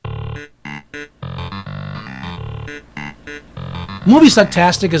Movie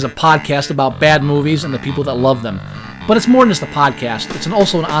Sucktastic is a podcast about bad movies and the people that love them. But it's more than just a podcast, it's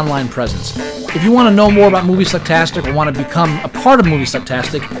also an online presence. If you want to know more about Movie Sucktastic or want to become a part of Movie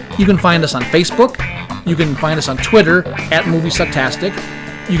Sucktastic, you can find us on Facebook, you can find us on Twitter at Movie Sucktastic,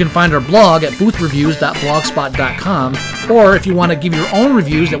 you can find our blog at boothreviews.blogspot.com, or if you want to give your own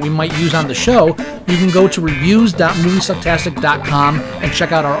reviews that we might use on the show, you can go to reviews.moviesucktastic.com and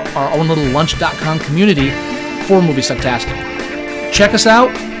check out our own little lunch.com community for Movie Sucktastic. Check us out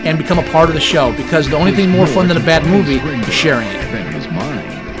and become a part of the show, because the only thing more fun than a bad movie is sharing it.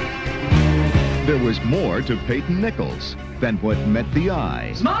 There was more to Peyton Nichols than what met the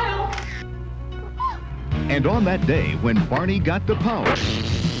eye. Smile! And on that day when Barney got the power,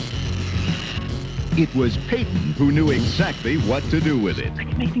 it was Peyton who knew exactly what to do with it. I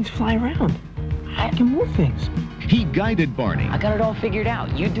can make things fly around. I can move things. He guided Barney. I got it all figured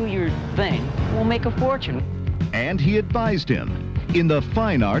out. You do your thing, we'll make a fortune. And he advised him in the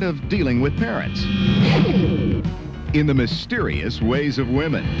fine art of dealing with parents, in the mysterious ways of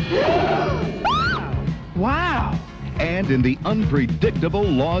women, Wow! and in the unpredictable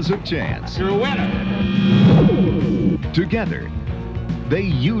laws of chance. You're a winner! Together, they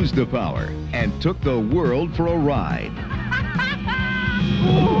used the power and took the world for a ride.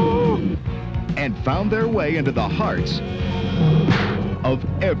 And found their way into the hearts of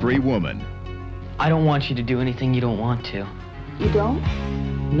every woman. I don't want you to do anything you don't want to. You don't?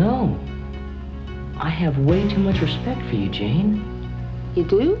 No. I have way too much respect for you, Jane. You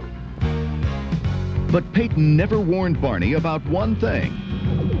do? But Peyton never warned Barney about one thing: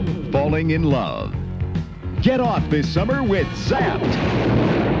 falling in love. Get off this summer with Zapped!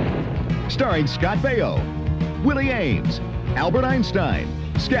 Starring Scott Baio, Willie Ames, Albert Einstein,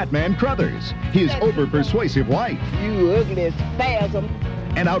 Scatman Crothers, his over-persuasive wife, You ugly spasm.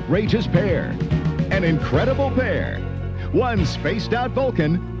 an outrageous pair, an incredible pair, one spaced-out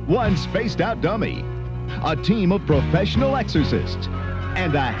Vulcan, one spaced-out dummy, a team of professional exorcists,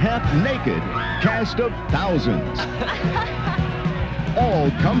 and a half-naked cast of thousands. All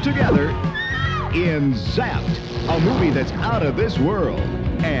come together in Zapped, a movie that's out of this world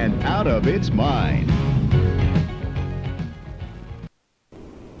and out of its mind.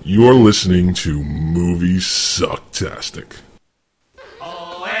 You're listening to Movie Sucktastic.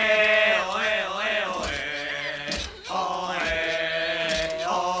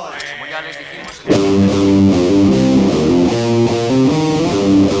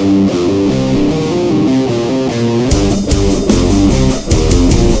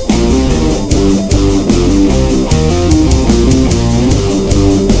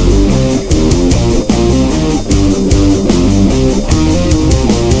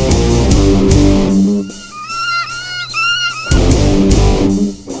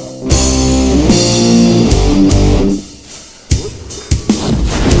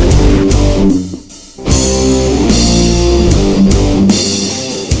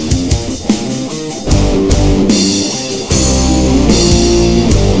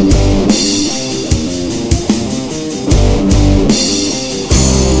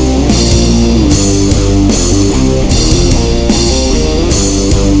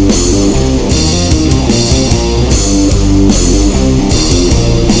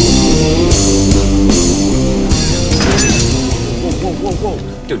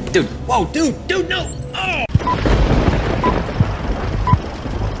 Dude, no! Oh!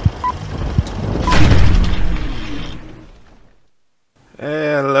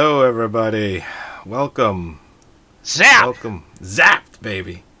 Hello, everybody. Welcome. Zap! Welcome. Zapped,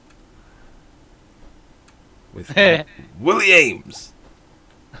 baby. With Willie Ames.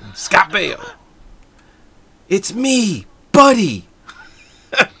 And Scott Baio. It's me, Buddy.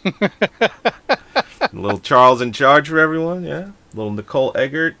 Little Charles in charge for everyone, yeah? Little Nicole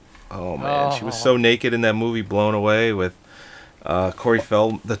Eggert. Oh, man. She was so naked in that movie, Blown Away, with Corey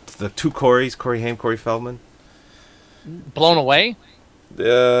Feldman. The two Corys, Corey Haim, Corey Feldman. Blown Away?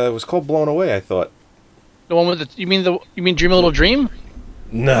 It was called Blown Away, I thought. The one with the you mean Dream a Little Dream?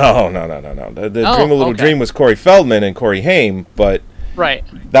 No. The Dream a Little Dream was Corey Feldman and Corey Haim, but right.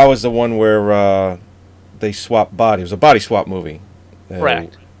 That was the one where they swapped bodies. It was a body swap movie.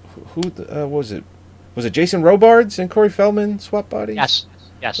 Correct. Who was it? Was it Jason Robards and Corey Feldman swap bodies?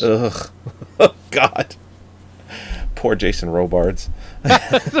 Yes. Ugh. Oh, God. Poor Jason Robards.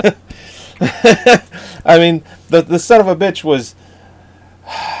 I mean, the son of a bitch was...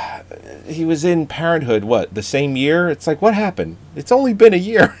 He was in Parenthood, what, the same year? It's like, what happened? It's only been a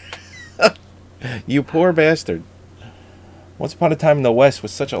year. You poor bastard. Once Upon a Time in the West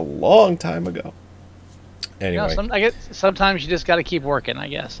was such a long time ago. Anyway. I guess sometimes you just got to keep working, I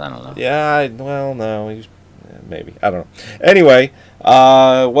guess. I don't know. Yeah, well, no. maybe. I don't know. Anyway,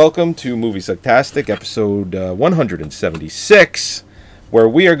 welcome to Movie Sucktastic, episode 176, where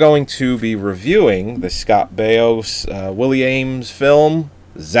we are going to be reviewing the Scott Baio, Willie Ames film,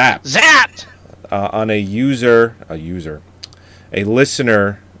 Zapped. Zapped! On a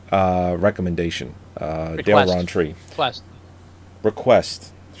listener recommendation. Dale Rountree.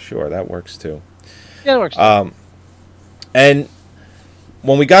 Request. Sure, that works too. Yeah, it works too. And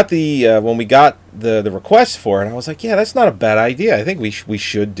when we got the request for it, I was like, yeah, that's not a bad idea. I think we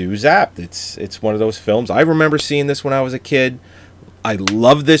should do Zapped. It's one of those films. I remember seeing this when I was a kid. I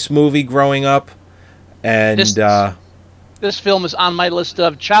loved this movie growing up, and this film is on my list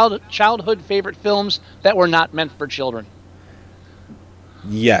of childhood favorite films that were not meant for children.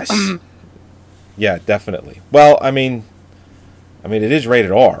 Yes. Yeah, definitely. Well, I mean, it is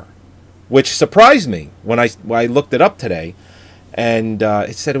rated R, which surprised me when I looked it up today, and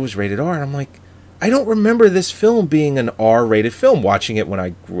it said it was rated R, and I'm like, I don't remember this film being an R-rated film. Watching it when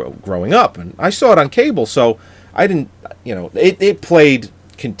I growing up, and I saw it on cable, so I didn't. It played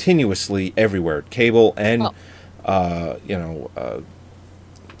continuously everywhere, cable and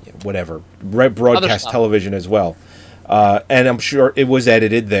whatever broadcast television as well. And I'm sure it was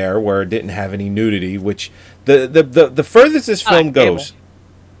edited there where it didn't have any nudity, which the furthest this film goes,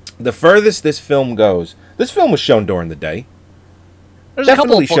 this film was shown during the day. There's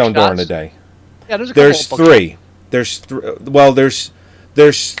Definitely a couple shown of during the day. Yeah, there's three. There's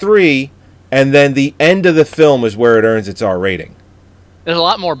three, and then the end of the film is where it earns its R rating. There's a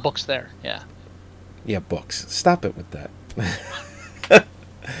lot more books there. Yeah. Yeah, books. Stop it with that.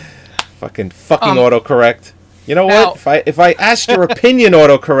 Fucking autocorrect. You know what? If I asked your opinion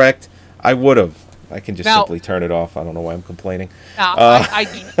autocorrect, I would have. I can just simply turn it off. I don't know why I'm complaining.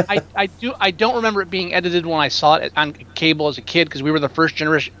 I don't remember it being edited when I saw it on cable as a kid, because we were the first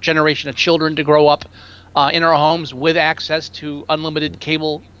generation of children to grow up in our homes with access to unlimited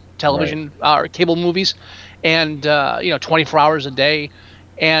cable television or cable movies, and 24 hours a day,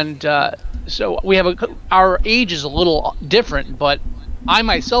 and so we have our age is a little different. But I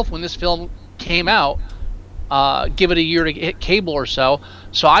myself, when this film came out, give it a year to hit cable or so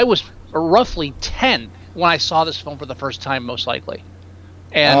I was roughly 10 when I saw this film for the first time, most likely,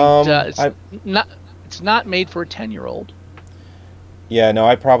 and it's not made for a 10-year-old. Yeah, no,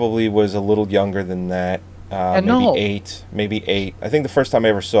 I probably was a little younger than that. Maybe 8. I think the first time I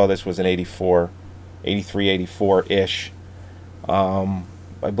ever saw this was in 84, 83, 84-ish.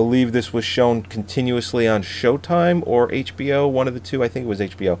 I believe this was shown continuously on Showtime or HBO, one of the two. I think it was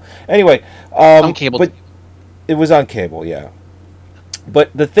HBO. Anyway, on cable. But it was on cable, yeah.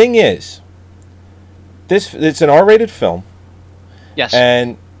 But the thing is, it's an R-rated film. Yes.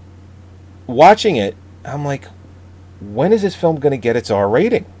 And watching it, I'm like, when is this film going to get its R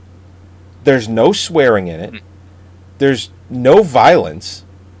rating? There's no swearing in it. There's no violence.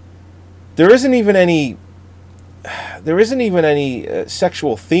 There isn't even any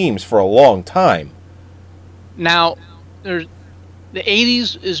sexual themes for a long time. Now, there's the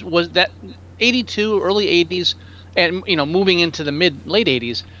 80s was that 82, early 80s, and moving into the late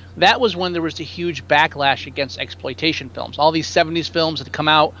 80s. That was when there was a huge backlash against exploitation films. All these 70s films had come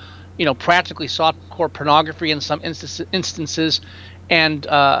out, practically softcore pornography in some instances, and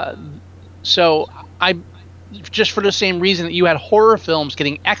so I, just for the same reason that you had horror films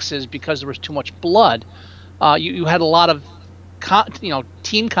getting X's because there was too much blood, you had a lot of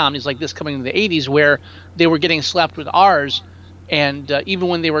teen comedies like this coming in the 80s where they were getting slapped with R's, and even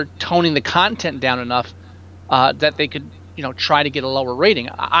when they were toning the content down enough that they could try to get a lower rating.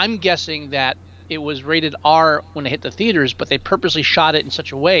 I'm guessing that it was rated R when it hit the theaters, but they purposely shot it in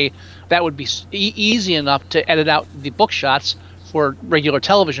such a way that would be easy enough to edit out the book shots for regular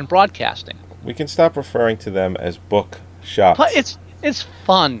television broadcasting. We can stop referring to them as book shots. But it's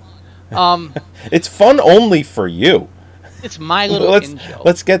fun. It's fun only for you. It's my little in-joke.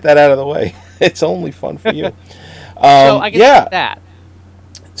 Let's get that out of the way. It's only fun for you. So I get that.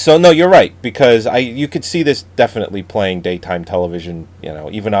 So no, you're right, because you could see this definitely playing daytime television.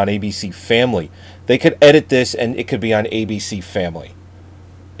 Even on ABC Family, they could edit this and it could be on ABC Family,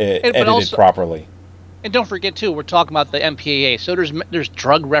 edited properly. And don't forget too, we're talking about the MPAA. So there's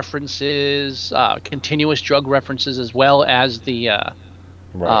drug references, continuous drug references, as well as the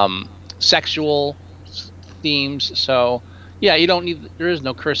sexual themes. So yeah, there is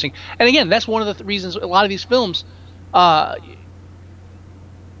no cursing. And again, that's one of the reasons a lot of these films,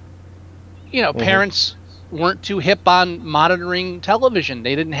 parents weren't too hip on monitoring television.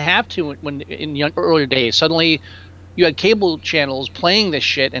 They didn't have to when in earlier days. Suddenly, you had cable channels playing this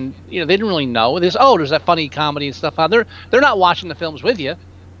shit, and they didn't really know. There's that funny comedy and stuff on there. They're not watching the films with you.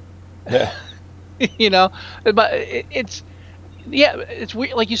 Yeah. But it's it's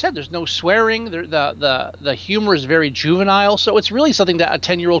weird. Like you said, there's no swearing. The humor is very juvenile, so it's really something that a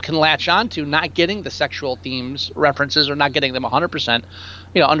 10-year-old can latch onto, not getting the sexual themes references or not getting them 100%.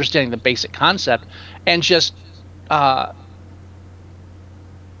 Understanding the basic concept, and just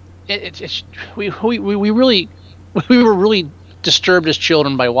we were really disturbed as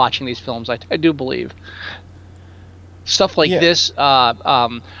children by watching these films. I do believe stuff like this.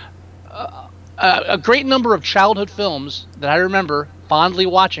 A great number of childhood films that I remember fondly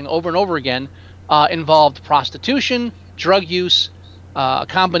watching over and over again involved prostitution, drug use, a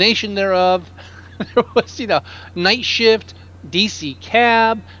combination thereof. There was, Night Shift, DC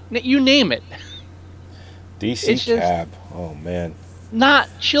Cab, you name it. DC Cab. Oh man. Not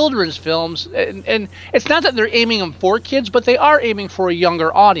children's films, and it's not that they're aiming them for kids, but they are aiming for a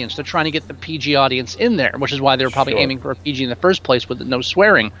younger audience. They're trying to get the PG audience in there, which is why they were probably aiming for a PG in the first place with no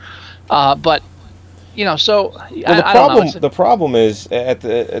swearing. But so the problem is at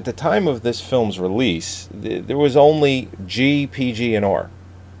the time of this film's release, there was only G, PG, and R,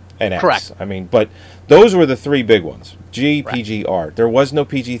 and X. Correct. I mean, but those were the three big ones: G, PG, R. There was no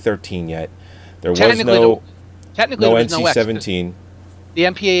PG-13 yet. There was no NC-17. The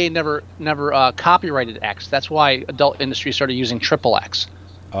MPAA never copyrighted X. That's why adult industry started using XXX.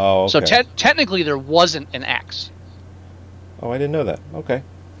 Oh, okay. So technically, there wasn't an X. Oh, I didn't know that. Okay.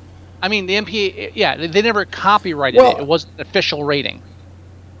 I mean, the MPAA, they never copyrighted it. It wasn't an official rating.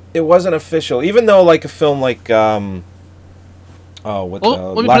 It wasn't official, even though like a film like Last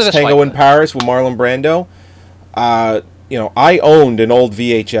Tango in Paris with Marlon Brando. I owned an old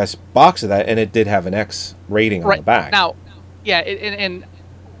VHS box of that, and it did have an X rating on the back. Now, and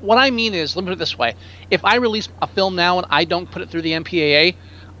what I mean is, let me put it this way: if I release a film now and I don't put it through the MPAA,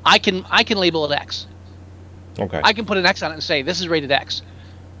 I can label it X. Okay. I can put an X on it and say this is rated X.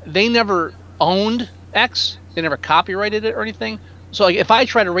 They never owned X. They never copyrighted it or anything. So like, if I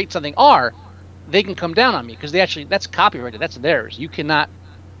try to rate something R, they can come down on me because that's copyrighted. That's theirs. You cannot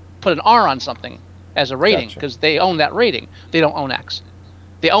put an R on something as a rating because they own that rating. They don't own X.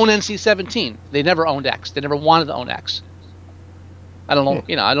 They own NC-17. They never owned X. They never wanted to own X. I don't know.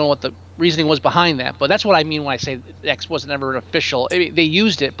 I don't know what the reasoning was behind that, but that's what I mean when I say X was never an official. They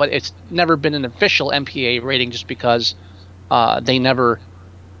used it, but it's never been an official MPAA rating just because they never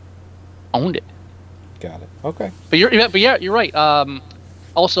owned it. Got it. Okay. But you're right.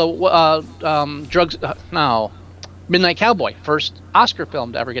 Also, drugs. No, Midnight Cowboy, first Oscar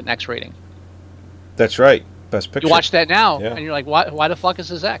film to ever get an X rating. That's right. Best Picture. You watch that now, and you're like, why the fuck is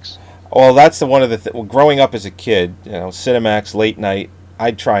this X? Well, that's one of the growing up as a kid, Cinemax, late night,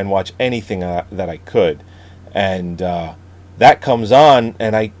 I'd try and watch anything that I could. And that comes on,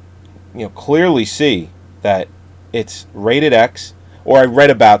 and I clearly see that it's rated X, or I read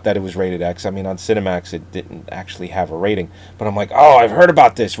about that it was rated X. I mean, on Cinemax, it didn't actually have a rating. But I'm like, oh, I've heard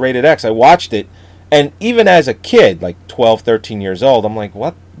about this, rated X. I watched it, and even as a kid, like 12, 13 years old, I'm like,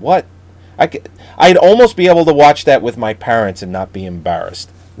 what? I'd almost be able to watch that with my parents and not be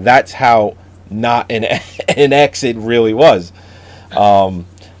embarrassed. That's how not an X it really was. And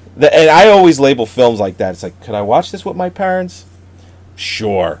I always label films like that. It's like, could I watch this with my parents?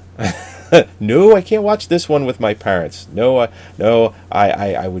 Sure. No, I can't watch this one with my parents. No,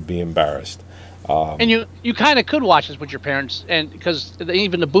 I would be embarrassed. And you kind of could watch this with your parents, and because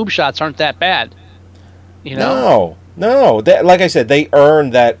even the boob shots aren't that bad. No. Like I said, they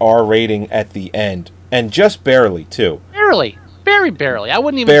earned that R rating at the end, and just barely too. Barely. Very barely. I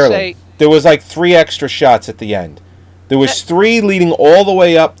wouldn't even say... There was like 3 extra shots at the end. There was 3 leading all the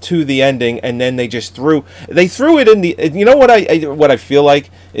way up to the ending, and then they just threw it in the... You know what I feel like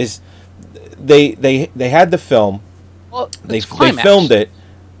is they had the film. Well, they filmed it.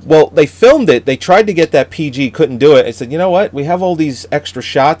 Well, they filmed it. They tried to get that PG, couldn't do it. I said, you know what? We have all these extra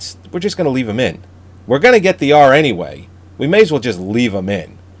shots. We're just going to leave them in. We're going to get the R anyway. We may as well just leave them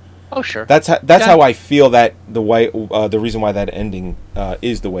in. Oh, sure. That's how I feel that the reason why that ending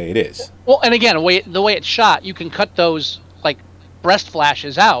is the way it is. Well, and again, the way it's shot, you can cut those like breast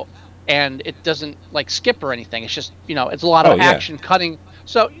flashes out, and it doesn't like skip or anything. It's just it's a lot of action cutting.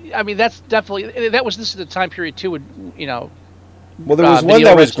 So I mean, that's definitely this is the time period too. Well, there was one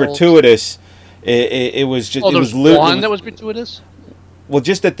that was gratuitous. It was just. Oh, there was one that was gratuitous. Well,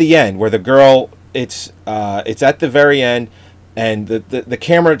 just at the end where the girl, it's at the very end. And the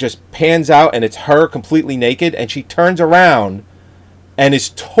camera just pans out, and it's her completely naked, and she turns around and is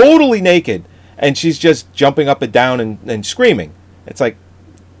totally naked, and she's just jumping up and down and screaming. It's like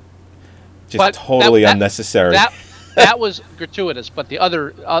just totally unnecessary. That was gratuitous, but the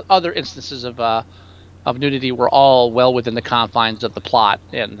other instances of of nudity were all well within the confines of the plot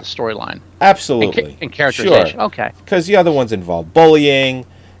and the storyline. Absolutely. And characterization. Sure. Okay. Because the other ones involved bullying,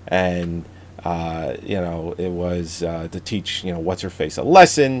 and it was to teach what's her face a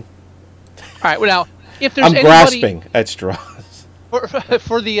lesson. All right. Well, now, if there's I'm grasping at straws.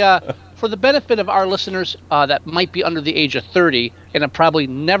 For the benefit of our listeners that might be under the age of 30 and have probably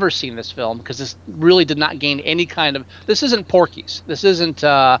never seen this film, because this really did not gain any kind of. This isn't Porky's. This isn't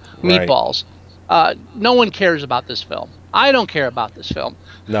Meatballs. No one cares about this film. I don't care about this film.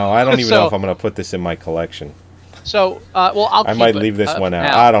 No, I don't even know if I'm going to put this in my collection. So, I might leave this one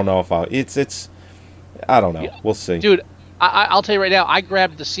out. Now. I don't know if I'll. It's. I don't know. We'll see. Dude, I'll tell you right now. I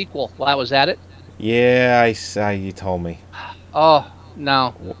grabbed the sequel while I was at it. Yeah, you told me. Oh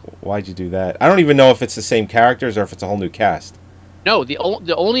no. Why'd you do that? I don't even know if it's the same characters or if it's a whole new cast. No, the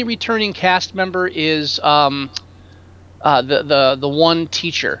only returning cast member is the one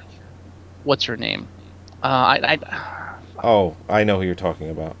teacher. What's her name? Oh, I know who you're talking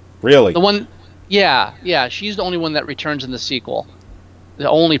about. Really? The one. Yeah. She's the only one that returns in the sequel. The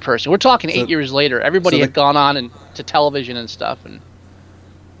only person. We're talking 8 years later. Everybody had gone on to television and stuff. And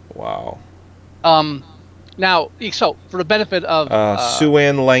wow. Now, so for the benefit of Sue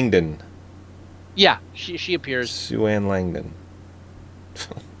Ann Langdon. Yeah, she appears. Sue Ann Langdon.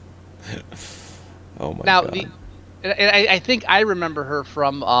 Oh my now, god. I think I remember her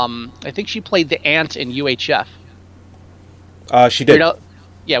from. I think she played the aunt in UHF. She did. Weird Al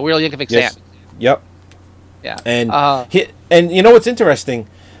Yankovic's yes. aunt. Yep. Yeah. And and you know what's interesting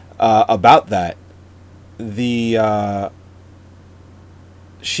about that?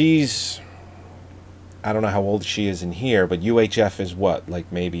 She's. I don't know how old she is in here, but UHF is what,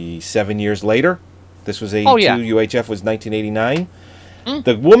 like maybe 7 years later? This was 82, UHF was 1989.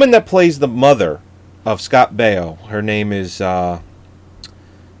 The woman that plays the mother of Scott Baio, her name is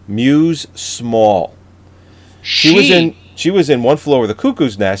Muse Small. She was in One Flew Over the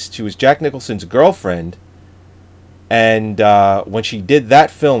Cuckoo's Nest. She was Jack Nicholson's girlfriend. And when she did that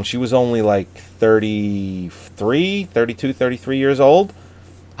film, she was only like 32, 33 years old.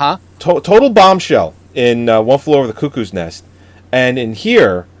 Huh? Total bombshell in One Flew Over the Cuckoo's Nest. And in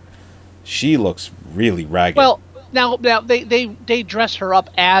here, she looks really ragged. Well, now they dress her up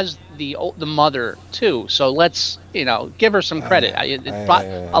as the mother too. So let's give her some credit.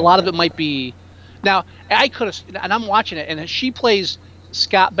 A lot of it might be. Now I could have, and I'm watching it, and she plays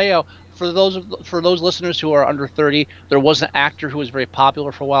Scott Baio. For those listeners who are under 30, there was an actor who was very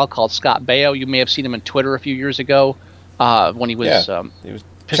popular for a while called Scott Baio. You may have seen him on Twitter a few years ago when he was he was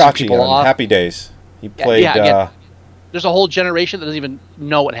pissing people off. Happy Days. He played. There's a whole generation that doesn't even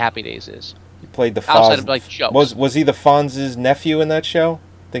know what Happy Days is. He played the outside of like jokes. Was he the Fonz's nephew in that show?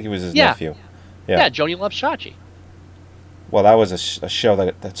 I think he was his nephew. Yeah, Joni Loves Chachi. Well, that was a show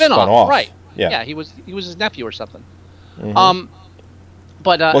that spun off. Right. Yeah, he was his nephew or something. Mm-hmm.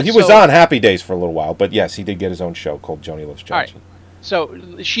 But he was on Happy Days for a little while, but yes, he did get his own show called Joni Loves Chachi. Right. So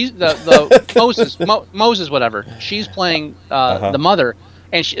she's the Moses whatever. She's playing the mother,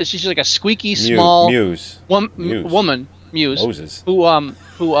 and she's like a squeaky small woman. Muse. Moses. Who I'm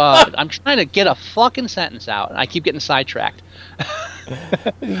trying to get a fucking sentence out, and I keep getting sidetracked.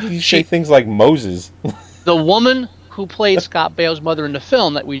 You say things like Moses. The woman who played Scott Baio's mother in the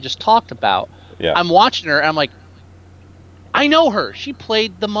film that we just talked about. Yeah. I'm watching her, and I'm like, I know her. She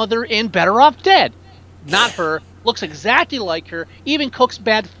played the mother in Better Off Dead. Not her. Looks exactly like her. Even cooks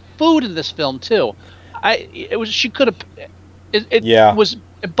bad food in this film too. It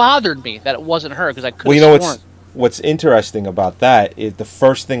bothered me that it wasn't her because I could have sworn. What's interesting about that is the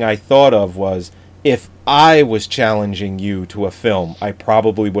first thing I thought of was if I was challenging you to a film, I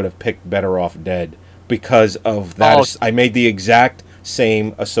probably would have picked Better Off Dead because of that. I made the exact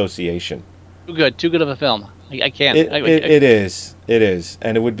same association. Too good of a film. I can't. It is,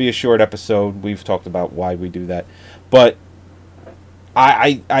 and it would be a short episode. We've talked about why we do that, but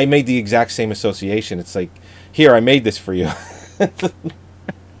I made the exact same association. It's like, here, I made this for you, and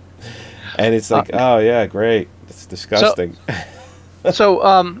it's like, oh yeah, great. It's disgusting.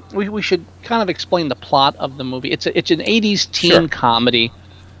 So we should kind of explain the plot of the movie. It's an 80s teen comedy,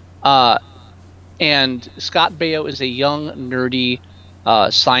 and Scott Baio is a young, nerdy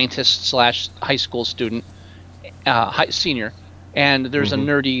scientist / high school student, senior, and there's a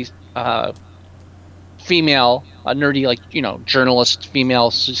nerdy female, a nerdy journalist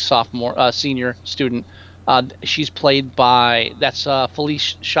female sophomore senior student. She's played by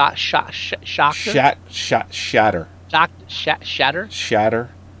Felice Shatter. Shatter. Shatter.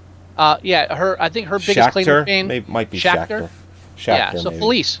 I think her biggest claim to fame might be Shatter. Shatter. So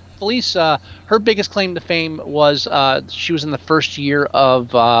maybe. Felice, her biggest claim to fame was she was in the first year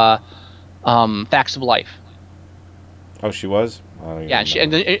of Facts of Life. Oh, she was. I don't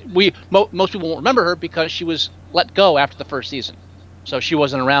even Yeah, most people won't remember her because she was let go after the first season, so she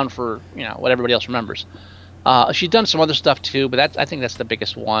wasn't around for what everybody else remembers. She's done some other stuff too, but I think that's the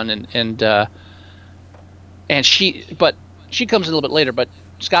biggest one, and she comes in a little bit later. But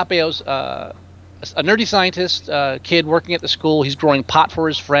Scott Baio's a nerdy scientist kid working at the school. He's growing pot for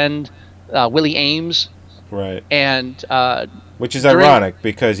his friend Willie Ames, right? And which is ironic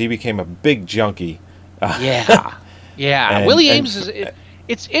because he became a big junkie. Yeah. And, Willie Ames is.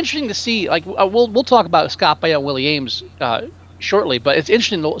 It's interesting to see. Like we'll talk about Scott Baio and Willie Ames shortly, but it's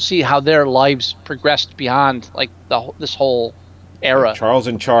interesting to see how their lives progressed beyond like this whole era. Charles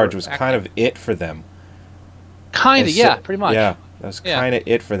in Charge was kind of it for them. Kind of, yeah, pretty much. Yeah, that's kind of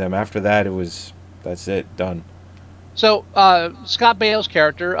it for them. After that, that's it, done. So Scott Baio's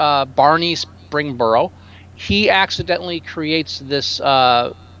character, Barney Springboro, he accidentally creates this.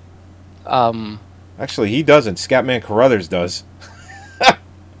 Actually, he doesn't. Scatman Carruthers does.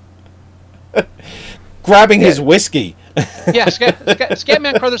 Grabbing his whiskey. Yeah,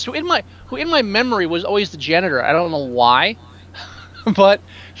 Scatman Carruthers, who in my memory was always the janitor. I don't know why, but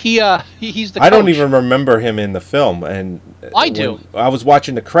he's the coach. I don't even remember him in the film, and I do. I was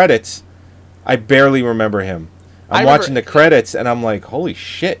watching the credits. I barely remember him. I'm watching the credits, and I'm like, holy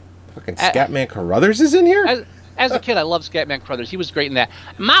shit, fucking Scatman Carruthers is in here? As a kid, I loved Scatman Carruthers. He was great in that.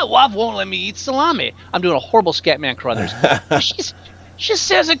 My wife won't let me eat salami. I'm doing a horrible Scatman Carruthers. She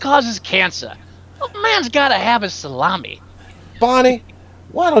says it causes cancer. A man's got to have his salami. Bonnie,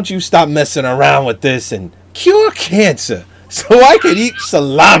 why don't you stop messing around with this and cure cancer so I could eat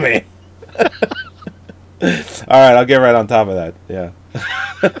salami? All right, I'll get right on top of that. Yeah.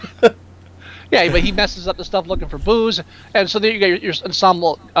 Yeah, but he messes up the stuff looking for booze, and so there you got your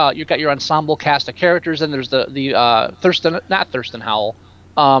ensemble. You got your ensemble cast of characters, and there's the Thurston Howell,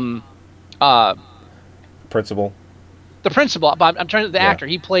 principal. The principal. I'm trying to the actor.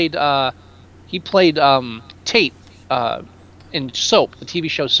 He played Tate in Soap, the TV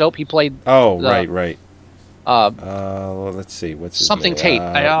show Soap. He played. Right. Let's see. What's his something name? Tate?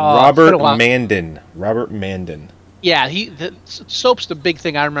 Robert Mandan. Robert Mandan. Yeah, Soap's the big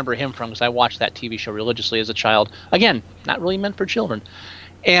thing I remember him from because I watched that TV show religiously as a child. Again, not really meant for children.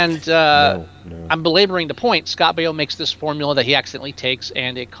 And No. I'm belaboring the point. Scott Baio makes this formula that he accidentally takes,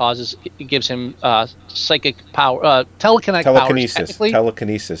 and it gives him psychic power, telekinesis.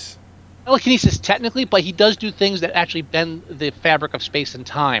 Telekinesis, technically, but he does do things that actually bend the fabric of space and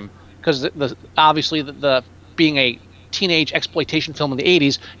time. Because obviously, the being a teenage exploitation film in the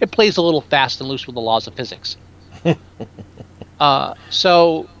 '80s, it plays a little fast and loose with the laws of physics. He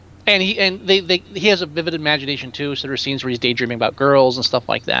has a vivid imagination too. So there are scenes where he's daydreaming about girls and stuff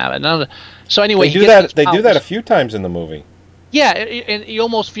like that. So anyway, they do that a few times in the movie. Yeah, and you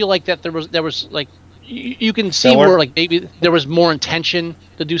almost feel like that there was like you can see where like maybe there was more intention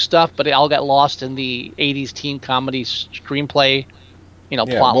to do stuff, but it all got lost in the '80s teen comedy screenplay. Plot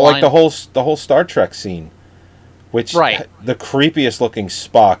line. Like the whole Star Trek scene, which the creepiest looking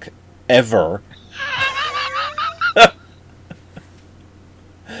Spock ever.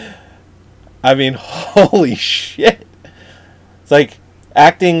 I mean, holy shit. It's like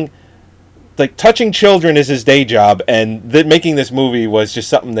acting, like touching children is his day job, and making this movie was just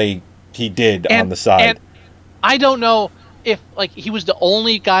something he did on the side. And I don't know if like he was the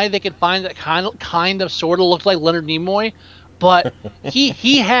only guy they could find that kind of sort of looked like Leonard Nimoy, but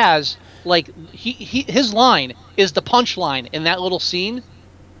he has like his line is the punchline in that little scene.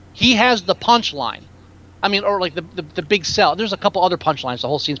 He has the punchline. I mean, or like the big cell. There's a couple other punchlines. The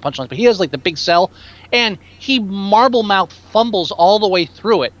whole scene's punchlines, but he has like the big cell, and he marble mouth fumbles all the way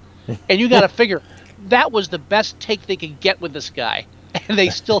through it. And you got to figure that was the best take they could get with this guy, and they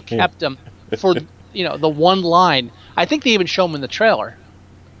still kept him for the one line. I think they even show him in the trailer.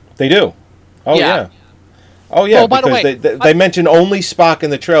 They do. Oh yeah. Oh yeah. By because the way, they mention only Spock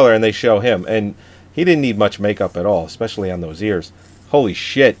in the trailer, and they show him, and he didn't need much makeup at all, especially on those ears. Holy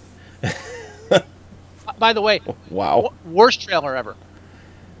shit. By the way, wow, worst trailer ever.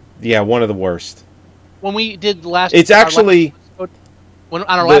 Yeah, one of the worst. When we did the last, it's actually on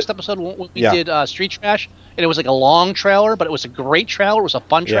our last episode when we did Street Trash, and it was like a long trailer, but it was a great trailer. It was a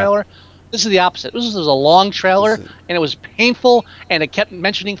fun trailer. This is the opposite. This was a long trailer, and it was painful, and it kept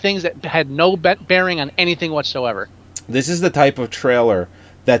mentioning things that had no bearing on anything whatsoever. This is the type of trailer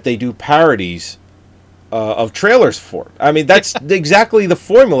that they do parodies of trailers for. I mean, that's exactly the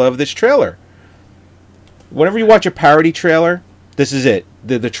formula of this trailer. Whenever you watch a parody trailer, this is it.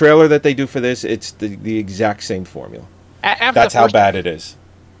 The trailer that they do for this, it's the exact same formula. That's how bad it is.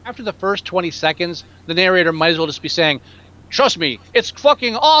 After the first 20 seconds, the narrator might as well just be saying, trust me, it's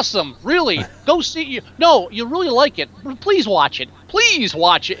fucking awesome. Really, go see you. No, you really like it. Please watch it. Please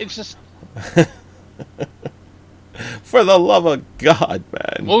watch it. It's just For the love of God,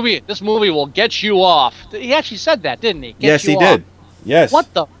 man. This movie will get you off. He actually said that, didn't he? Get Yes, you he off. did. Yes.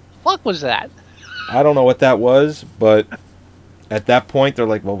 What the fuck was that? I don't know what that was, but at that point, they're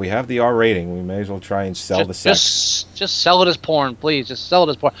like, well, we have the R rating. We may as well try and sell the sex. Just sell it as porn, please. Just sell it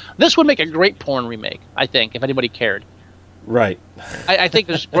as porn. This would make a great porn remake, I think, if anybody cared. Right. I think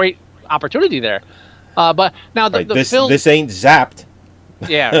there's great opportunity there. But now the film... This ain't Zapped.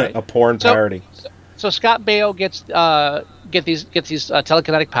 Yeah, right. A porn parody. So Scott Baio gets these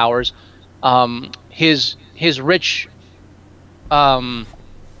telekinetic powers. His rich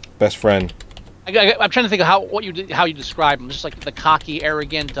best friend. I'm trying to think of how you describe him. Just like the cocky,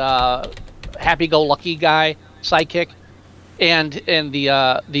 arrogant, happy-go-lucky guy, sidekick, and the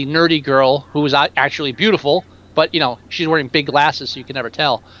nerdy girl who is actually beautiful, but she's wearing big glasses, so you can never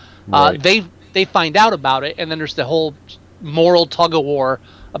tell. Right. They find out about it, and then there's the whole moral tug-of-war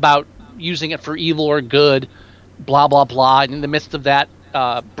about using it for evil or good, blah blah blah. And in the midst of that,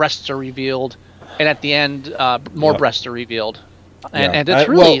 breasts are revealed, and at the end, more breasts are revealed, and that's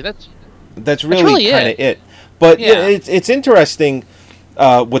really that's really kind of it. But it's interesting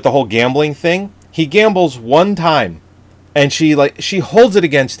with the whole gambling thing. He gambles one time, and she holds it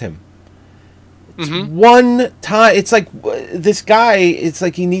against him. Mm-hmm. One time, it's like this guy. It's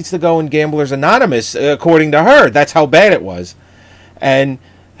like he needs to go in Gamblers Anonymous, according to her. That's how bad it was, and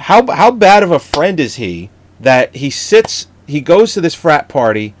how bad of a friend is he that he goes to this frat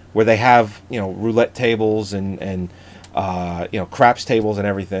party where they have roulette tables and craps tables and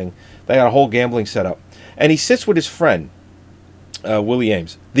everything. They got a whole gambling setup, and he sits with his friend Willie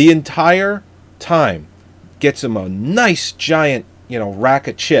Ames the entire time, gets him a nice giant rack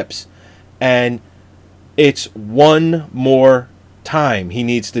of chips, and it's one more time he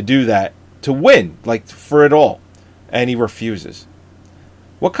needs to do that to win, like for it all, and he refuses.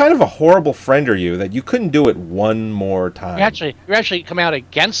 What kind of a horrible friend are you that you couldn't do it one more time? You're actually coming out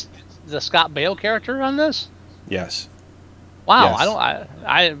against the Scott Baio character on this? Yes. Wow.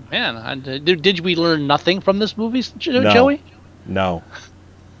 Yes. Did we learn nothing from this movie, Joey? No.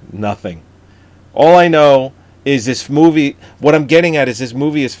 Nothing. All I know is this movie, what I'm getting at is this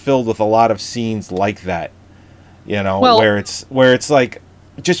movie is filled with a lot of scenes like that. Where it's like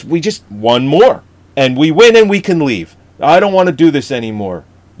we just one more and we win and we can leave. I don't want to do this anymore.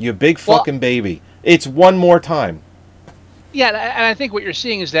 You big fucking baby. It's one more time. Yeah, and I think what you're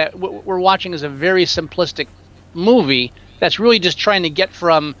seeing is that what we're watching is a very simplistic movie that's really just trying to get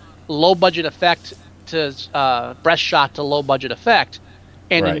from low budget effect to breast shot to low budget effect,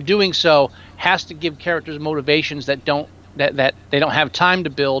 and in doing so has to give characters motivations that they don't have time to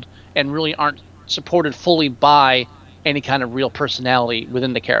build and really aren't supported fully by any kind of real personality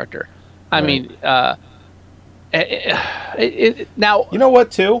within the character. I mean, now you know what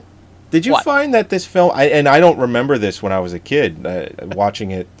too? Did you find that this film? I don't remember this when I was a kid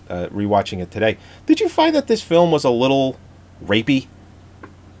watching it, rewatching it today. Did you find that this film was a little rapey?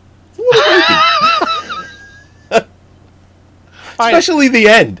 It's a little rapey, especially the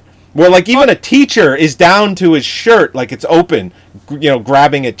end, where like even a teacher is down to his shirt, like it's open,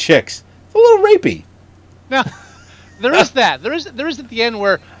 grabbing at chicks. It's a little rapey. Now, there is that. There is at the end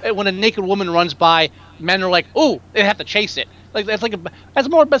where when a naked woman runs by, men are like, "Ooh," they have to chase it. Like that's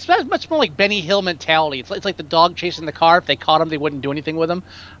much more like Benny Hill mentality. It's like the dog chasing the car. If they caught him, they wouldn't do anything with him.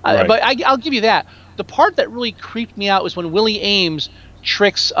 Right. But I'll give you that. The part that really creeped me out was when Willie Ames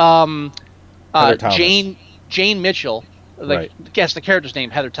tricks Jane Mitchell. Guess the character's name,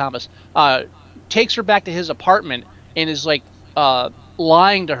 Heather Thomas. Takes her back to his apartment and is like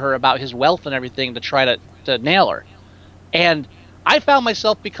lying to her about his wealth and everything to try to nail her. And I found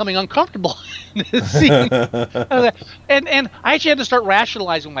myself becoming uncomfortable in this scene. and I actually had to start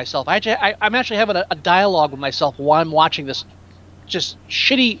rationalizing myself. I'm actually having a dialogue with myself while I'm watching this just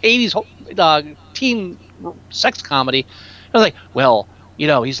shitty 80s teen sex comedy. I was like, well,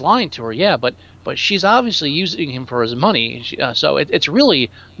 he's lying to her, yeah, but she's obviously using him for his money. So it's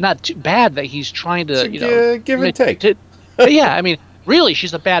really not too bad that he's trying to, give and take. Yeah, I mean, really,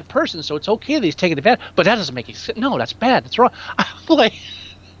 she's a bad person, so it's okay that he's taking advantage. But that doesn't make any sense. No, that's bad. That's wrong. I'm like,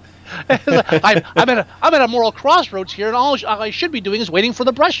 I'm at a moral crossroads here, and all I should be doing is waiting for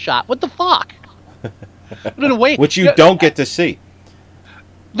the breast shot. What the fuck? Which you don't get to see.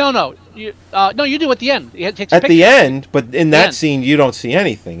 No, you do at the end. It takes at the end, but in that scene, you don't see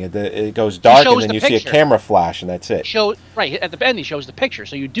anything. It goes dark, and then you see a camera flash, and that's it. Right at the end, he shows the picture,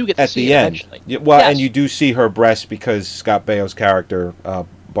 so you do get to see it eventually. And you do see her breast because Scott Baio's character,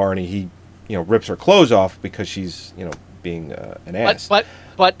 Barney, he rips her clothes off because she's being an ass.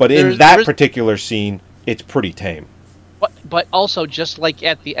 But in that particular scene, it's pretty tame. But also, just like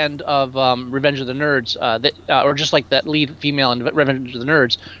at the end of Revenge of the Nerds, or just like that lead female in Revenge of the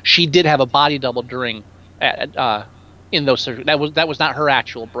Nerds, she did have a body double during in those surgeries. That was not her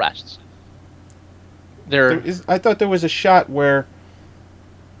actual breasts. I thought there was a shot where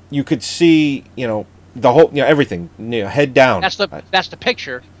you could see, the whole, everything, head down. That's the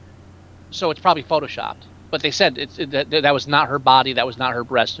picture. So it's probably photoshopped. But they said that was not her body. That was not her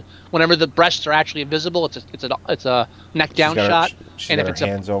breast. Whenever the breasts are actually visible, it's a neck down shot. She's got her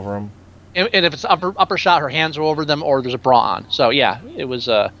hands over them. And if it's upper shot, her hands are over them, or there's a bra on. So yeah, it was.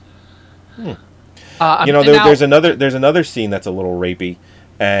 There's another scene that's a little rapey,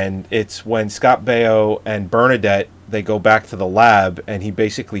 and it's when Scott Baio and Bernadette, they go back to the lab, and he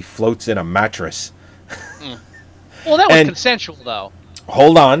basically floats in a mattress. Well, that was consensual, though.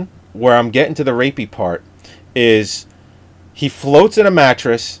 Hold on, where I'm getting to the rapey part is he floats in a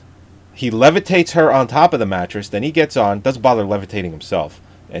mattress, he levitates her on top of the mattress, then he gets on, doesn't bother levitating himself,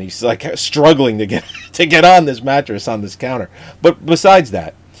 and he's like struggling to get on this mattress on this counter. But besides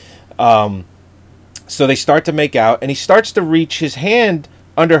that, so they start to make out, and he starts to reach his hand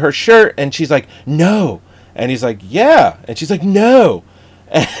under her shirt, and she's like, no. And he's like, yeah. And she's like, no.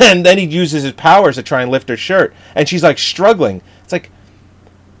 And then he uses his powers to try and lift her shirt, and she's like struggling. It's like,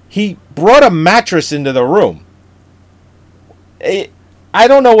 he brought a mattress into the room. I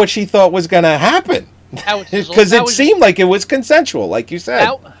don't know what she thought was going to happen. Because it seemed like it was consensual, like you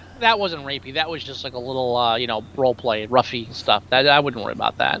said. That wasn't rapey. That was just like a little, role play, roughy stuff. I wouldn't worry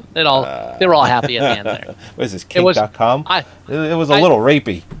about that. They were all happy at the end there. What is this, kink.com? It was a little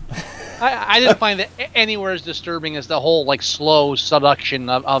rapey. I didn't find that anywhere as disturbing as the whole like slow seduction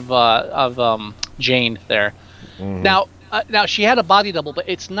of Jane there. Mm-hmm. Now she had a body double, but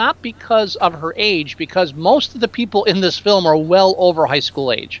it's not because of her age, because most of the people in this film are well over high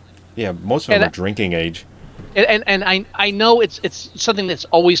school age. Yeah, most of them are drinking age. And I know it's something that's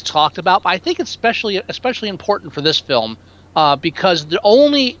always talked about, but I think it's especially important for this film because the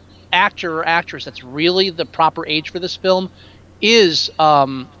only actor or actress that's really the proper age for this film is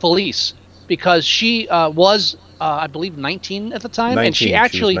Felice, because she was I believe 19 at the time, 19,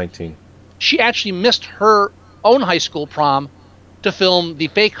 and she was 19. She actually missed her own high school prom to film the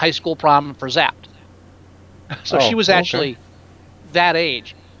fake high school prom for Zapped. So she was actually that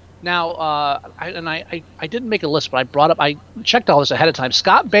age. Now, I didn't make a list, but I checked all this ahead of time.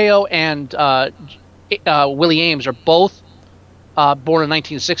 Scott Baio and Willie Ames are both born in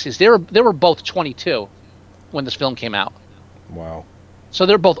 1960s. They were both 22 when this film came out. Wow. So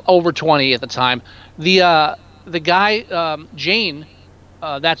they're both over 20 at the time. The guy Jane,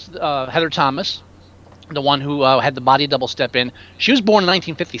 that's Heather Thomas, the one who had the body double step in. She was born in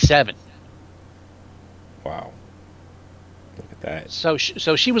 1957. Wow. That. So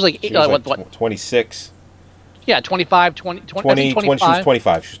she was like, what 26? Yeah, 25, 20 when she was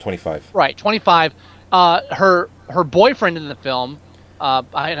 25. She was 25. Right, 25. Her boyfriend in the film,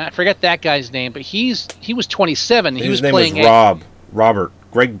 I forget that guy's name, but he was 27. His name was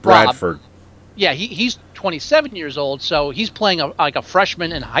Greg Bradford. Yeah, he's 27 years old, so he's playing a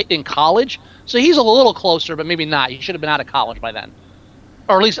freshman in college. So he's a little closer, but maybe not. He should have been out of college by then,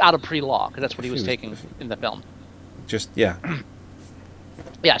 or at least out of pre-law, because that's what he was taking in the film. Just yeah.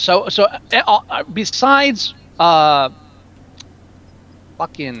 Yeah. So besides fucking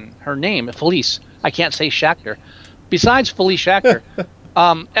her name, Felice. I can't say Schachter. Besides Felice Schachter,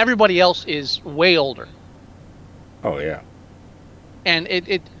 everybody else is way older. Oh yeah. And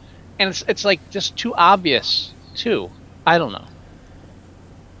it's like just too obvious too. I don't know.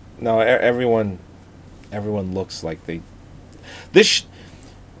 No, everyone looks like they.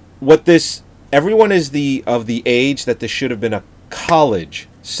 Everyone is of the age that this should have been a college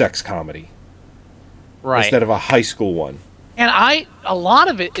sex comedy, right? Instead of a high school one. And a lot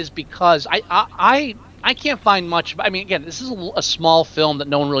of it is because I can't find much. I mean, again, this is a small film that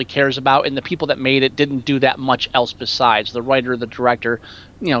no one really cares about, and the people that made it didn't do that much else besides. The writer, the director,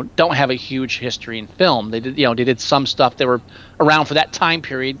 don't have a huge history in film. They did some stuff. They were around for that time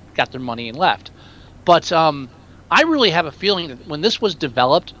period, got their money and left. But I really have a feeling that when this was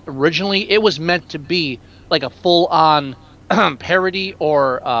developed originally, it was meant to be like a full-on parody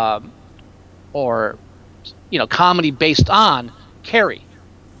or comedy based on Carrie.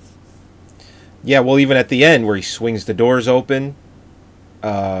 Yeah, well, even at the end where he swings the doors open,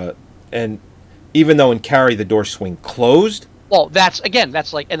 and even though in Carrie the doors swing closed. Well, that's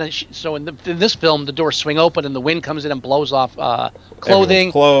like, and then so in this film the doors swing open and the wind comes in and blows off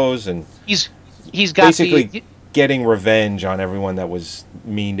clothing, clothes, and he's got basically getting revenge on everyone that was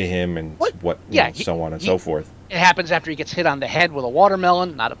mean to him and so on and so forth. It happens after he gets hit on the head with a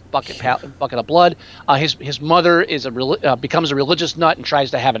watermelon, not a bucket of blood. His mother becomes a religious nut and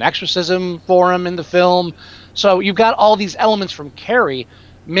tries to have an exorcism for him in the film. So you've got all these elements from Carrie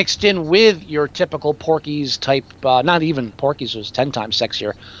mixed in with your typical Porky's type. Not even Porky's was 10 times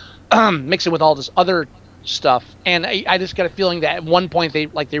sexier. Mixing with all this other stuff, and I just got a feeling that at one point they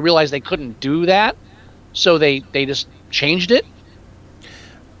realized they couldn't do that, so they just changed it.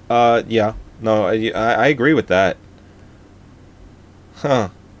 Yeah. No, I agree with that. Huh.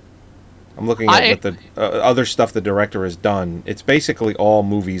 I'm looking at what the other stuff the director has done. It's basically all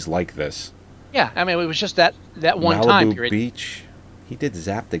movies like this. Yeah, I mean, it was just that one Malibu time period. Beach. He did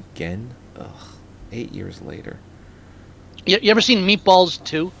Zapped again? Ugh. 8 years later. You ever seen Meatballs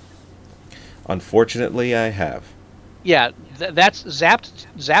 2? Unfortunately, I have. Yeah, that's Zapped.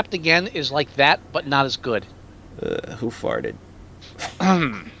 Zapped again is like that, but not as good. Who farted?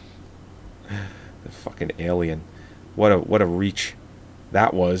 The fucking alien. What a reach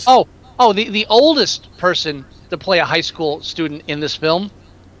that was. Oh, the oldest person to play a high school student in this film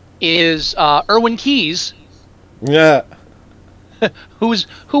is Erwin Keyes. Yeah. who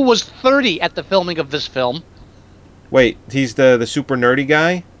was 30 at the filming of this film. Wait, he's the super nerdy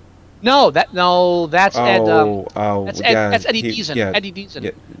guy? No, that's Ed. That's Eddie he, Deason. Yeah, Eddie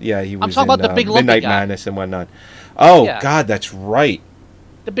Deason. Yeah, he was. I'm talking about the big lumpy Midnight guy. Madness and whatnot. Oh Yeah. God, that's right.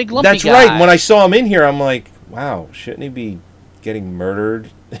 The big lumpy That's guy. right. When I saw him in here, I'm like, wow, shouldn't he be getting murdered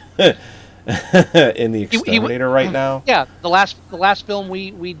in the Exterminator right now? Yeah, the last film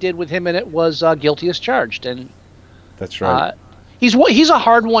we did with him in it was Guilty as Charged, and That's right. he's a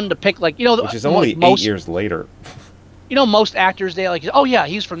hard one to pick. Like, Which is only 8 years later. Most actors, they like, oh yeah,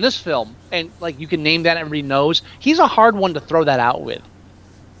 he's from this film, and like you can name that, and everybody knows. He's a hard one to throw that out with.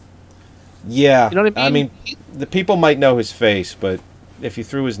 Yeah, You know what I mean? The people might know his face, but if you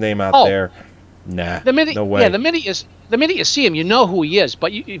threw his name out there, nah, The minute, no way. yeah, the minute you see him, you know who he is.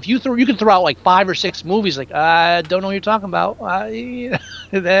 But if you can throw out like 5 or 6 movies, like I don't know what you're talking about.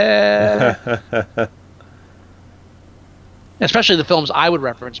 Especially the films I would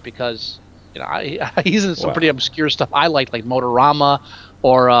reference because he's in some pretty obscure stuff I like Motorama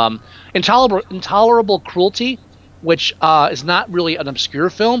or Intolerable Cruelty, which is not really an obscure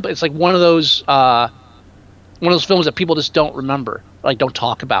film, but it's like one of those films that people just don't remember, like don't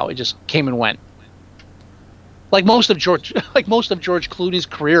talk about. It just came and went. Like most of George Clooney's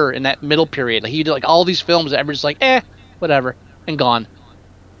career in that middle period, he did like all these films that everybody's like, whatever, and gone.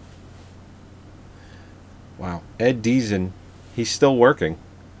 Wow, Ed Deason, he's still working.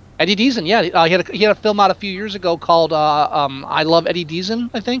 Eddie Deason, yeah, he had a film out a few years ago called "I Love Eddie Deason,"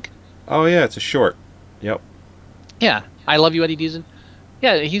 I think. Oh yeah, it's a short. Yep. Yeah, I Love You, Eddie Deason.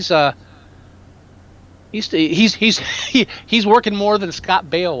 Yeah, he's working more than Scott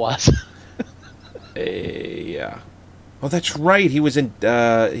Baio was. Yeah. Oh, that's right. He was in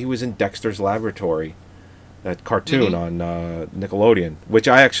Dexter's Laboratory, that cartoon on Nickelodeon, which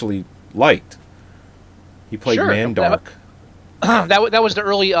I actually liked. He played Mandark. That was the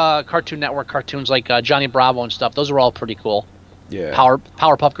early Cartoon Network cartoons like Johnny Bravo and stuff. Those were all pretty cool. Yeah.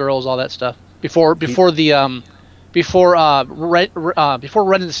 Powerpuff Girls, all that stuff. Before Ren and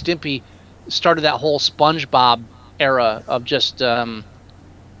Stimpy started that whole SpongeBob era of just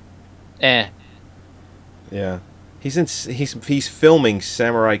Yeah. He's filming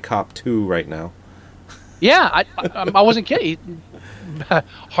Samurai Cop 2 right now. Yeah, I wasn't kidding.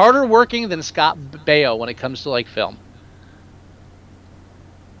 Harder working than Scott Baio when it comes to like film.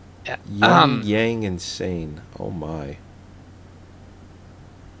 Yang Insane. Oh my.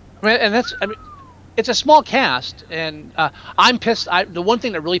 It's a small cast, and I'm pissed. The one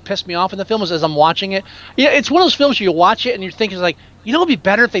thing that really pissed me off in the film is as I'm watching it. Yeah, it's one of those films where you watch it and you're thinking like, it'd be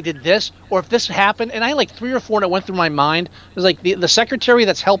better if they did this or if this happened. And I had like 3 or 4 that went through my mind. It was like the secretary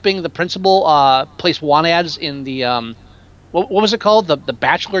that's helping the principal place want ads in the what was it called? The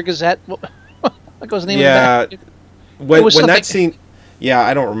Bachelor Gazette. What was the name of that? When that scene. Yeah,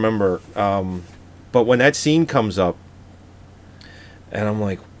 I don't remember. But when that scene comes up, and I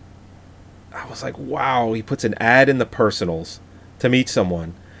was like, wow, he puts an ad in the personals to meet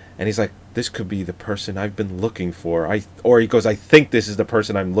someone. And he's like, this could be the person I've been looking for. Or he goes, I think this is the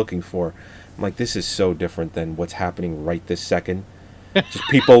person I'm looking for. I'm like, this is so different than what's happening right this second. Just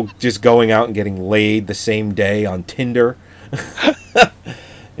people just going out and getting laid the same day on Tinder.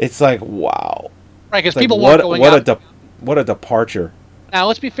 It's like, wow. Right, because people weren't going out. What a departure. Now,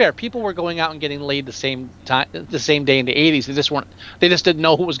 let's be fair. People were going out and getting laid the same time, the same day in the 80s. They just didn't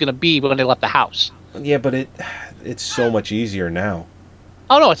know who it was going to be when they left the house. Yeah, but it's so much easier now.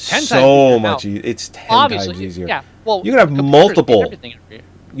 Oh no, it's 10 times so much easier. It's 10 times easier. Yeah, well, you could have multiple. everything.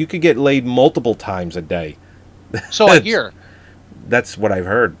 You could get laid multiple times a day. So I hear. That's what I've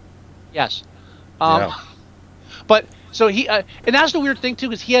heard. Yes. Yeah. But so he and that's the weird thing too,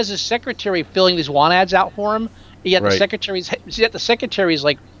 because he has his secretary filling these want ads out for him. Yet Right. the secretary's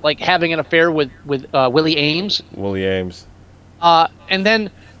like having an affair with Willie Ames. Willie Ames. And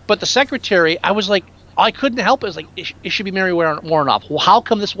then, but the secretary, I was like, I couldn't help it. It was like, it should be Mary Warrenoff. Well, how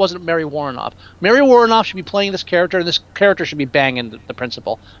come this wasn't Mary Warrenoff? Mary Warrenoff should be playing this character, and this character should be banging the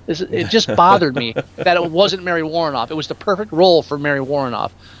principal. It just bothered me that it wasn't Mary Warrenoff. It was the perfect role for Mary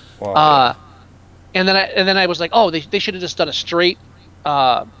Warrenoff. Wow. And then I was like, oh, they should have just done a straight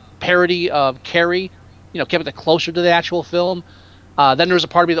parody of Carrie, kept it closer to the actual film. Then there was a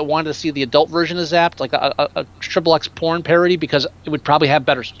part of me that wanted to see the adult version of Zapped, like a Triple X porn parody, because it would probably have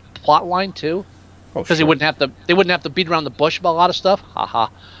better plot line too. Oh, Because sure. they wouldn't have to beat around the bush about a lot of stuff. Haha.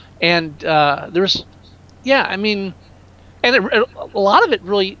 And there's, yeah, I mean, and a lot of it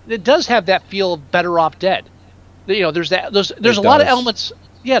really, it does have that feel of Better Off Dead. There's that. There's a lot of does. elements.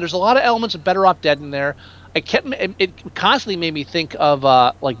 Yeah, there's a lot of elements of Better Off Dead in there. It constantly made me think of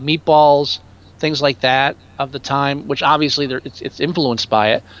like Meatballs, things like that of the time, which obviously it's influenced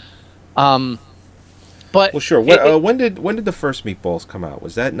by it. But Well, sure. When did the first Meatballs come out?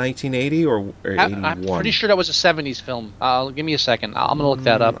 Was that 1980 or 81? I'm pretty sure that was a 70s film. Give me a second. I'm gonna look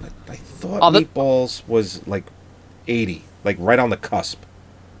that up. I thought Meatballs was like 80, like right on the cusp.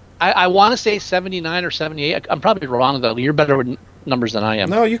 I want to say 79 or 78. I'm probably wrong though. You're better with numbers than I am.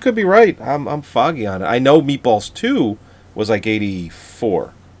 No, you could be right. I'm foggy on it. I know Meatballs 2 was like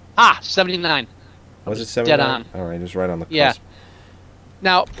 84. 79. Was it 79? Dead on. All right, it was right on the cusp. Yeah.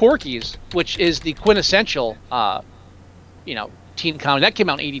 Now, Porky's, which is the quintessential, teen comedy, that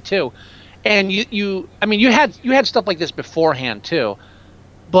came out in '82, and you had stuff like this beforehand too,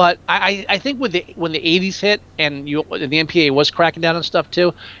 but I think when the '80s hit and the MPA was cracking down on stuff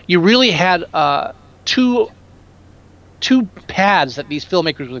too, you really had two paths that these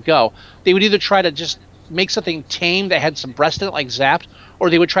filmmakers would go. They would either try to just make something tame that had some breast in it, like Zapped,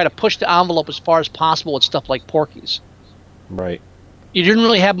 or they would try to push the envelope as far as possible with stuff like Porky's. Right. You didn't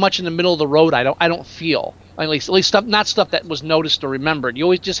really have much in the middle of the road. I don't feel at least stuff, not stuff that was noticed or remembered. You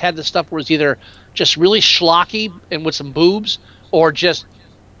always just had the stuff where it's either just really schlocky and with some boobs, or just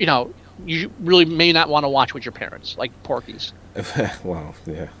you really may not want to watch with your parents, like Porky's. Well,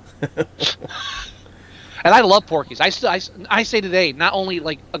 yeah. And I love Porky's. I say today, not only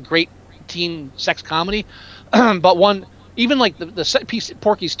like a great teen sex comedy, but one. Even like the set piece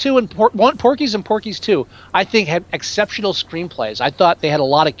Porky's 2 and Porky's and Porky's 2, I think had exceptional screenplays. I thought they had a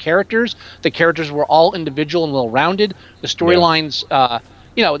lot of characters. The characters were all individual and well-rounded. The storylines,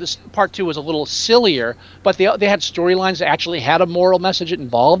 this part 2 was a little sillier, but they had storylines that actually had a moral message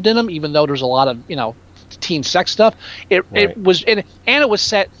involved in them, even though there's a lot of teen sex stuff. It was and it was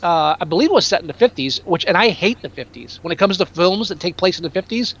set. I believe it was set in the 50s, and I hate the 50s. When it comes to films that take place in the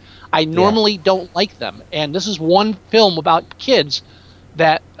 50s, I normally don't like them. And this is one film about kids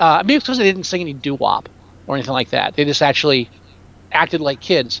that maybe it's because they didn't sing any doo-wop or anything like that. They just actually acted like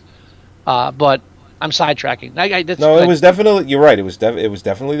kids. But I'm sidetracking. It was definitely. You're right. It was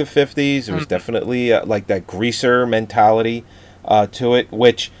definitely the 50s. It was definitely like that greaser mentality to it,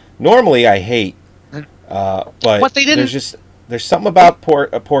 which normally I hate. But they didn't. There's something about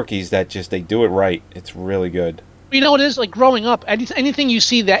Porky's that just they do it right. It's really good. You know, it is like growing up. Anything you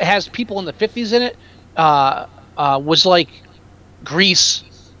see that has people in the 50s in it was like Grease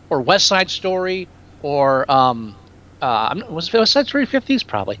or West Side Story or was West Side Story 50s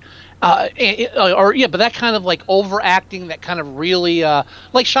probably. But that kind of like overacting, that kind of really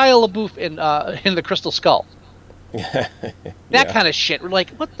like Shia LaBeouf in The Crystal Skull. That kind of shit. We're like,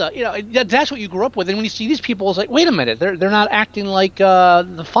 what the, that's what you grew up with. And when you see these people, it's like, wait a minute, they're not acting like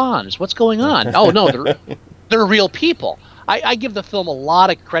the Fonz. What's going on? Oh no, they're real people. I give the film a lot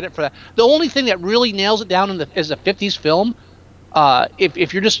of credit for that. The only thing that really nails it down is a 50s film.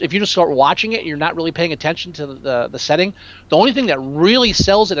 If you just start watching it, you're not really paying attention to the setting. The only thing that really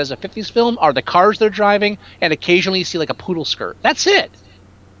sells it as a 50s film are the cars they're driving, and occasionally you see like a poodle skirt. That's it.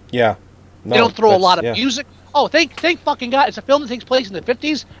 Yeah. They don't throw a lot of music. Oh, thank fucking God! It's a film that takes place in the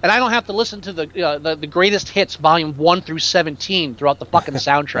 50s, and I don't have to listen to the greatest hits, volume 1 through 17, throughout the fucking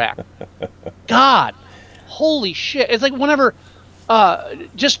soundtrack. God, holy shit! It's like whenever,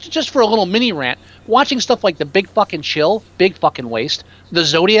 just for a little mini rant, watching stuff like The Big Fucking Chill, Big Fucking Waste, the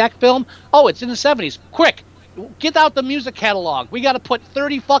Zodiac film. Oh, it's in the 70s. Quick, get out the music catalog. We got to put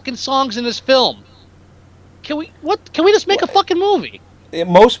 30 fucking songs in this film. Can we just make a fucking movie?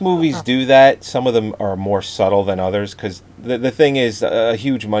 most movies do that. Some of them are more subtle than others because the thing is, a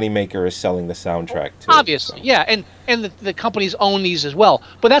huge moneymaker is selling the soundtrack too. Obviously, so. yeah, and the companies own these as well.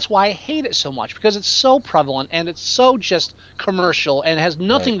 But that's why I hate it so much, because it's so prevalent and it's so just commercial and has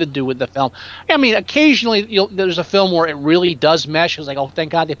nothing to do with the film. I mean, occasionally there's a film where it really does mesh. It's like, oh,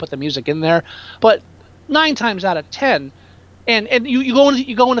 thank God they put the music in there. But 9 times out of 10, and you go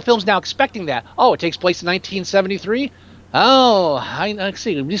into films now expecting that. Oh, it takes place in 1973. Oh, I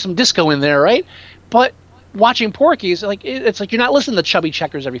see. There'll be some disco in there, right? But watching Porky's, it's like you're not listening to Chubby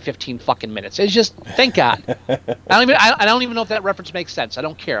Checkers every 15 fucking minutes. It's just, thank God. I don't even know if that reference makes sense. I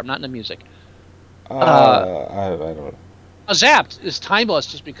don't care. I'm not into music. I don't know. Zapped is timeless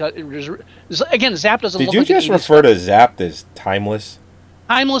just because again, Zapped doesn't. Did you just refer to Zapped as timeless?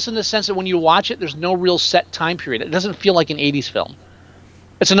 Timeless in the sense that when you watch it, there's no real set time period. It doesn't feel like an 80s film.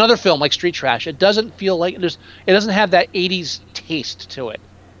 It's another film like Street Trash. It doesn't feel like it doesn't have that 80s taste to it.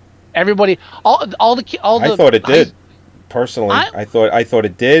 Everybody, all the. I thought it did. Personally, I thought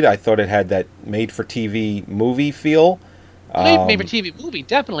it did. I thought it had that made-for-TV movie feel. Made-for-TV movie,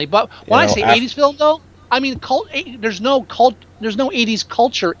 definitely. But when I say 80s film, though, I mean there's no 80s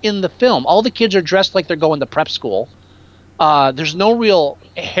culture in the film. All the kids are dressed like they're going to prep school. There's no real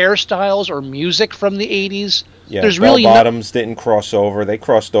hairstyles or music from the 80s. Yeah, there's Bell really Bottoms didn't cross over. They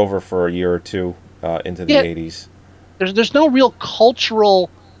crossed over for a year or two into the 80s. There's no real cultural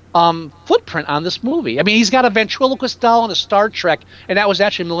footprint on this movie. I mean, he's got a ventriloquist doll and a Star Trek, and that was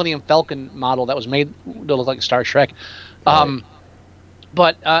actually a Millennium Falcon model that was made to look like Star Trek.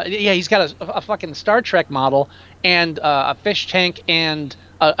 But he's got a fucking Star Trek model and a fish tank and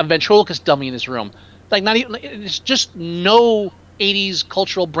a ventriloquist dummy in his room. Like, not even, it's just no 80s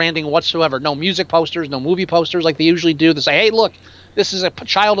cultural branding whatsoever. No music posters, no movie posters like they usually do. They say, hey, look, this is a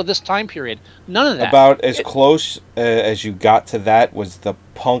child of this time period. None of that. About as close as you got to that was the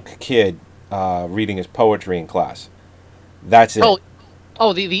punk kid reading his poetry in class. That's it. The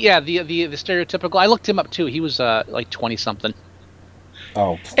stereotypical. I looked him up too. He was like 20-something.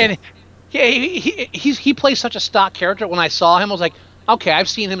 Oh. And he plays such a stock character. When I saw him, I was like, okay, I've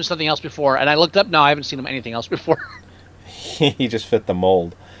seen him in something else before. And I looked up. No, I haven't seen him in anything else before. He just fit the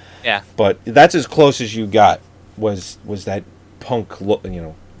mold. Yeah. But that's as close as you got. Was that punk look?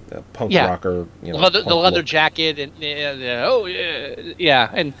 Punk rocker. The leather look. jacket and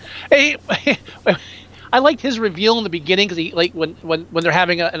and I liked his reveal in the beginning because he when they're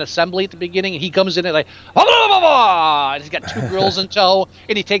having an assembly at the beginning and he comes in and blah, blah, blah, blah, and he's got 2 girls in tow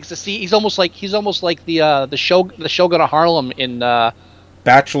and he takes the seat. He's almost like the Shogun of Harlem in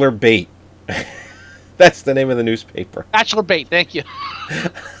Bachelor Bait. That's the name of the newspaper. Bachelor Bait. Thank you.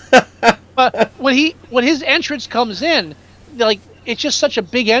 But when his entrance comes in, it's just such a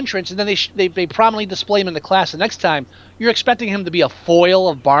big entrance, and then they prominently display him in the class. The next time, you're expecting him to be a foil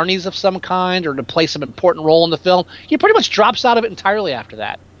of Barney's of some kind or to play some important role in the film. He pretty much drops out of it entirely after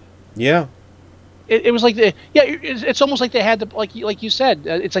that. Yeah. It was like it's almost like they had to, like you said,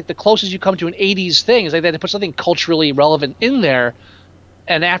 it's like the closest you come to an 80s thing is like they had to put something culturally relevant in there,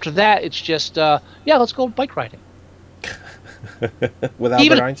 and after that, it's just let's go bike riding. With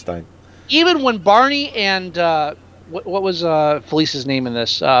Albert Einstein. Even when Barney and what was Felice's name in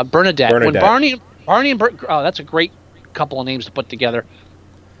this? Bernadette. When Barney and that's a great couple of names to put together.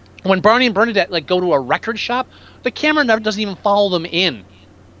 When Barney and Bernadette go to a record shop, the camera never doesn't even follow them in.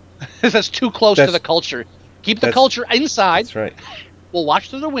 That's too close to the culture. Keep the culture inside. That's right. We'll watch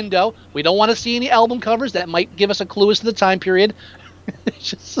through the window. We don't want to see any album covers that might give us a clue as to the time period.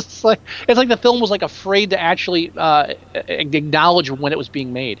 It's like the film was afraid to actually acknowledge when it was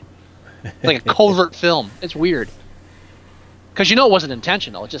being made. It's like a covert film. It's weird. Because it wasn't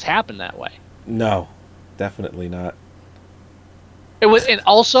intentional. It just happened that way. No, definitely not. It was, and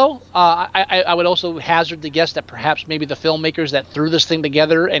also, I would also hazard to guess that perhaps maybe the filmmakers that threw this thing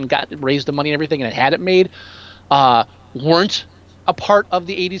together and raised the money and everything and had it made weren't a part of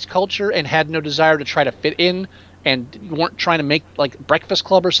the 80s culture and had no desire to try to fit in and weren't trying to make Breakfast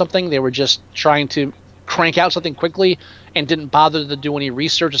Club or something. They were just trying to crank out something quickly and didn't bother to do any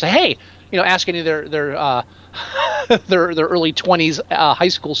research and say, hey, ask any of their early 20s high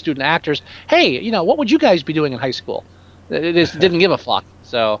school student actors, hey, what would you guys be doing in high school? They just didn't give a fuck.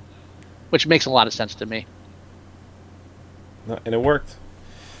 So, which makes a lot of sense to me. No, and it worked.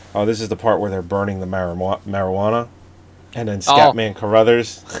 Oh, this is the part where they're burning the marijuana, and then Scatman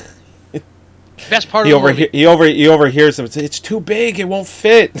Carruthers. Best part of the movie. He overhears them say, "It's too big. It won't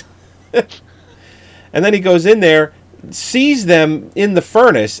fit." And then he goes in there, sees them in the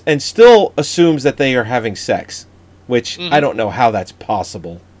furnace, and still assumes that they are having sex, which I don't know how that's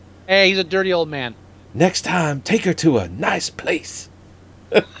possible. Hey, he's a dirty old man. Next time, take her to a nice place.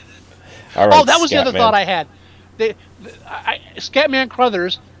 All right, Oh, that was the other Scatman. thought I had. Scatman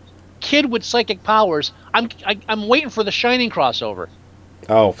Crothers, kid with psychic powers. I'm waiting for the Shining crossover.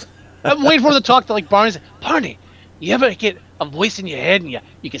 Oh, I'm waiting for them to talk to like Barney. Barney, you ever get a voice in your head and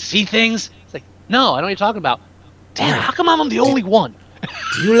you can see things? It's like, no, I know what you're talking about. Damn, how come I'm the only one?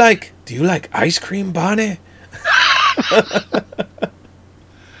 do you like ice cream, Barney?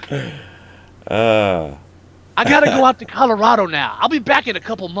 I gotta go out to Colorado now. I'll be back in a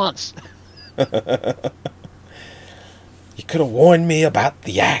couple months. You could have warned me about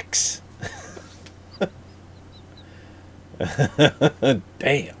the axe.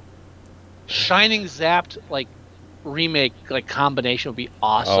 Damn. Shining Zapped like remake like combination would be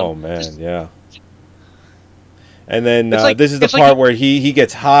awesome. Oh man, yeah. And then It's like- this is the it's like part you- where he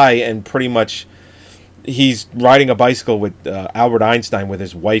gets high and pretty much he's riding a bicycle with Albert Einstein with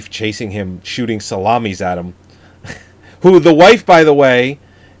his wife chasing him, shooting salamis at him. Who the wife, by the way,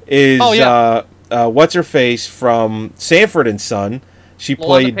 is Oh, yeah. what's her face from Sanford and Son. She Luana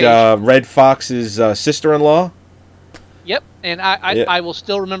played Page. Red Fox's sister-in-law. Yep, and Yeah. I will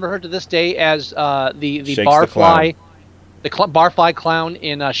still remember her to this day as the Shakes the barfly, barfly clown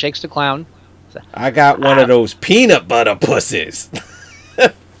in Shakes the Clown. I got one of those peanut butter pussies.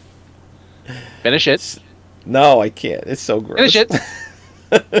 Finish it. No, I can't. It's so gross. Finish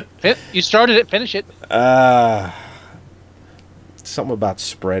it. You started it. Finish it. Something about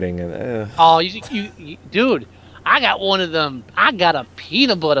spreading and. Oh, you, dude! I got one of them. I got a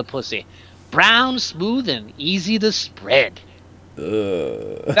peanut butter pussy, brown, smooth, and easy to spread.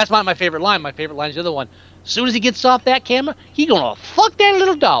 That's my favorite line. My favorite line is the other one. As soon as he gets off that camera, he gonna fuck that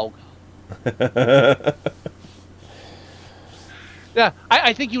little dog. Yeah,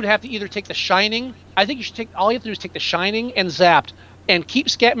 I think you would have to either take The Shining. I think you should take all you have to do is take The Shining and Zapped, and keep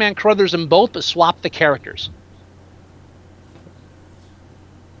Scatman Crothers in both, but swap the characters.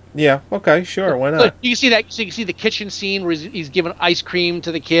 Yeah. Okay. Sure. Why Look, not? you can see that. So you can see the kitchen scene where he's giving ice cream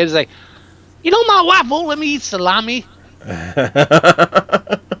to the kids. Like, you know, my wife won't let me eat salami.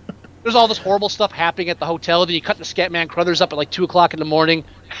 There's all this horrible stuff happening at the hotel. Then you cut the Scatman Crothers up at like 2:00 in the morning.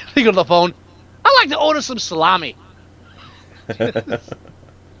 They go to the phone. I'd like to order some salami. the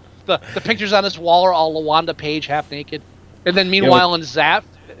pictures on this wall are all LaWanda Page half naked, and then meanwhile in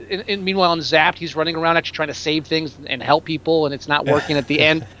Zapped, he's running around actually trying to save things and help people, and it's not working. At the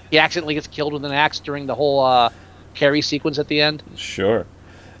end, he accidentally gets killed with an axe during the whole Carrie sequence at the end. Sure.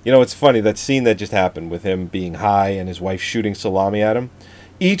 You know, it's funny, that scene that just happened with him being high and his wife shooting salami at him.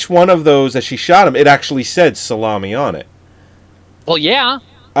 Each one of those that she shot him, it actually said salami on it. Well, yeah.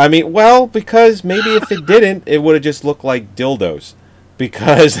 I mean, well, because maybe if it didn't, it would have just looked like dildos.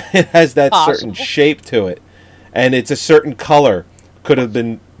 Because it has that certain Possible. shape to it. And it's a certain color. Could have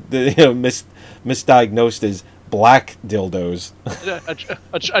been misdiagnosed as black dildos.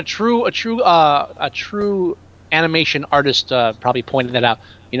 A true animation artist probably pointed that out.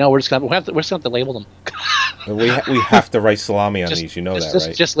 You know, we're just gonna have to label them. We have to write salami on these, you know that,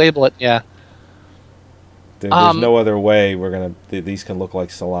 right? Just label it, yeah. There's no other way these can look like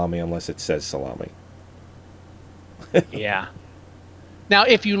salami unless it says salami. Yeah. Now,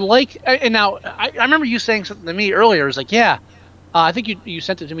 if you like, and now I remember you saying something to me earlier. It was like, yeah, I think you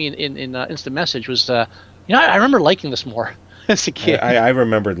sent it to me in instant message. Was I remember liking this more as a kid. I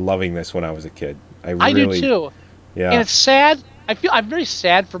remembered loving this when I was a kid. I do too. Yeah. And it's sad. I'm very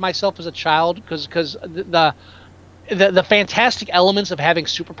sad for myself as a child because the fantastic elements of having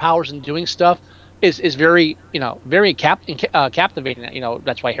superpowers and doing stuff is very captivating. You know,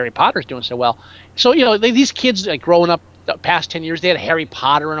 that's why Harry Potter's doing so well. So these kids like growing up the past 10 years, they had Harry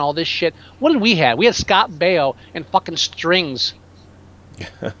Potter and all this shit. What did we have? We had Scott Baio and fucking strings.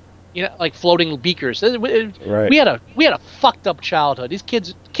 Like floating beakers. Right. We had a fucked up childhood. These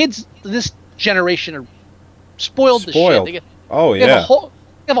kids this generation are spoiled. The shit. They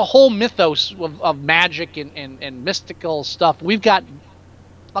have a whole mythos of magic and mystical stuff. We've got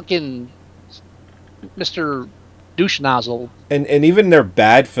fucking Mr. Douche Nozzle. And even their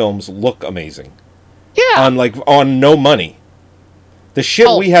bad films look amazing. Yeah. On no money. The shit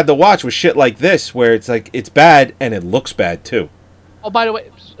we had to watch was shit like this, where it's like it's bad and it looks bad too. Oh, by the way,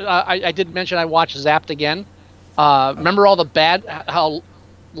 I did mention I watched Zapped again. Remember all the how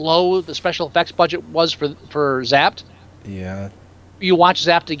low the special effects budget was for Zapped? Yeah. You watch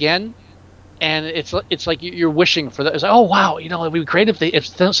Zapped again, and it's like you're wishing for that. It's like, oh wow, it would be great if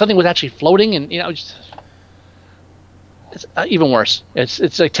something was actually floating, and it's even worse.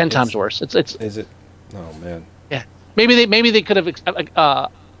 It's like 10 times worse. Is it? Oh man. Yeah. Maybe they could have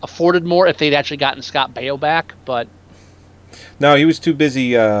afforded more if they'd actually gotten Scott Baio back, but No, he was too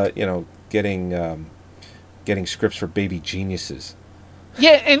busy, getting scripts for Baby Geniuses.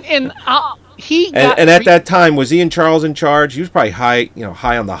 Yeah, and he got And at that time, was he in Charles in Charge? He was probably high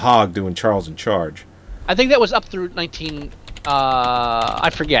on the hog doing Charles in Charge. I think that was up through 19. I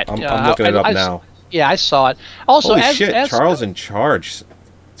forget. I'm looking it up now. Yeah, I saw it. Also, Holy shit! Charles in Charge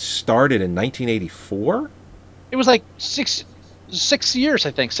started in 1984. It was like 6 years,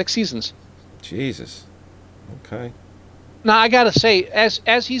 I think, 6 seasons. Jesus. Okay. Now I gotta say,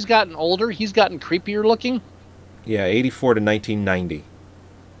 as he's gotten older, he's gotten creepier looking. Yeah, 84 to 1990.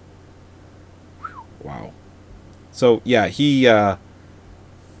 Wow. So yeah, he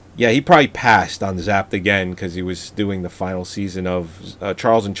probably passed on Zapped again because he was doing the final season of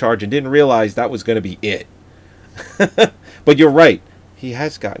Charles in Charge and didn't realize that was going to be it. But you're right, he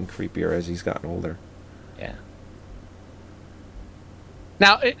has gotten creepier as he's gotten older. Yeah.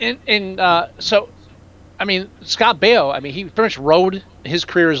 Now, so, I mean, Scott Baio, I mean, he pretty much rode his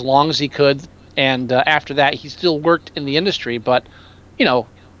career as long as he could, and after that, he still worked in the industry, but,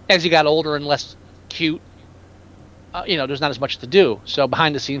 as he got older and less cute, there's not as much to do. So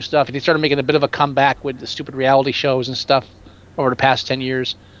behind-the-scenes stuff, and he started making a bit of a comeback with the stupid reality shows and stuff over the past 10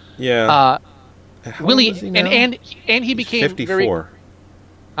 years. Yeah. Willie, and he became 54.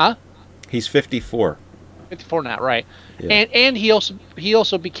 Huh? He's 54. 54 now, right? Yeah. And he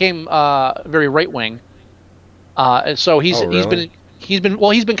also became very right wing, and so he's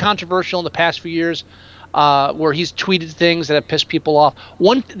been controversial in the past few years, where he's tweeted things that have pissed people off.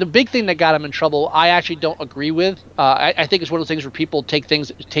 The big thing that got him in trouble, I actually don't agree with. I think it's one of the things where people take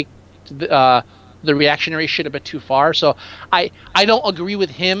the reactionary shit a bit too far. So I don't agree with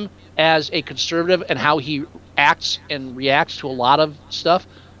him as a conservative and how he acts and reacts to a lot of stuff.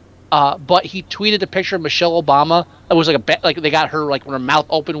 But he tweeted a picture of Michelle Obama. It was like they got her like with her mouth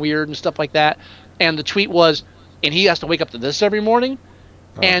open weird and stuff like that. And the tweet was, and he has to wake up to this every morning.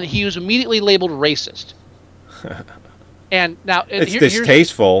 And he was immediately labeled racist. And now it's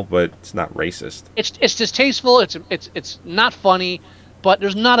distasteful, but it's not racist. It's distasteful. It's not funny, but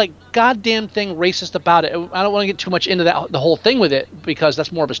there's not a goddamn thing racist about it. I don't want to get too much into the whole thing with it because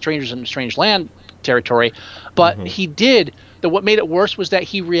that's more of a strangers in a strange land territory. But he did. What made it worse was that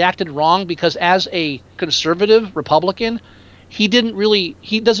he reacted wrong because as a conservative Republican, he doesn't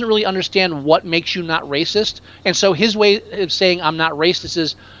really understand what makes you not racist. And so his way of saying I'm not racist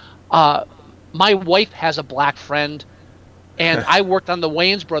is, my wife has a black friend, and I worked on the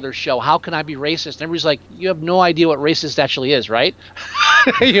Wayans Brothers show. How can I be racist? And everybody's like, you have no idea what racist actually is, right?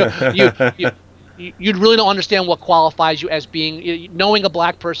 you really don't understand what qualifies you as being, knowing a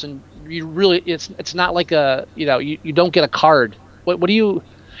black person. You really, it's not like you don't get a card. What do you?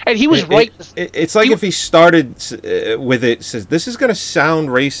 And he was right. It's like if he started with it, says this is going to sound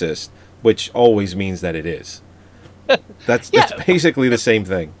racist, which always means that it is. That's basically the same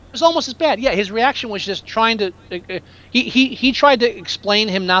thing. It was almost as bad. Yeah, his reaction was just trying to. He tried to explain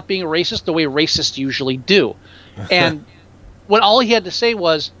him not being a racist the way racists usually do, and when all he had to say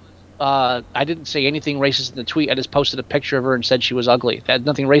was, "I didn't say anything racist in the tweet. I just posted a picture of her and said she was ugly. Had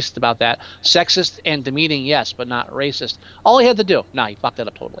nothing racist about that. Sexist and demeaning, yes, but not racist." All he had to do. Nah, he fucked that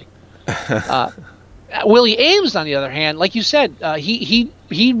up totally. Willie Ames, on the other hand, like you said,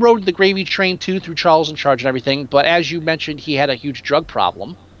 he rode the gravy train too through Charles in Charge and everything. But as you mentioned, he had a huge drug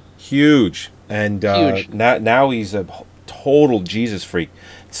problem. Huge, and now he's a total Jesus freak.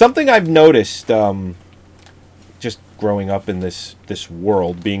 Something I've noticed, just growing up in this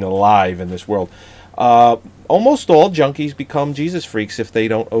world, being alive in this world, almost all junkies become Jesus freaks if they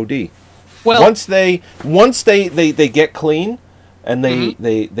don't OD. Well, once they get clean. And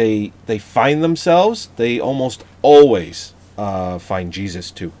they find themselves, they almost always find Jesus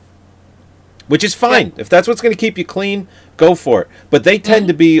too. Which is fine. Yeah. If that's what's going to keep you clean, go for it. But they tend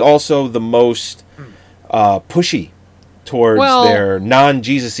to be also the most pushy towards their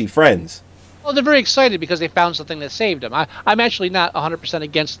non-Jesus-y friends. Well, they're very excited because they found something that saved them. I'm actually not 100%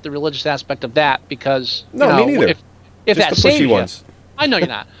 against the religious aspect of that because... No, me neither. If that saves you... Ones. I know you're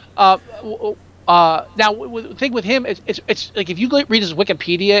not. Now, the thing with him, it's like if you read his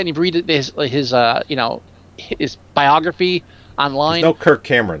Wikipedia and you read his biography online. There's no Kirk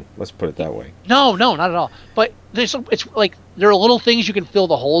Cameron. Let's put it that way. No, not at all. But it's like there are little things you can fill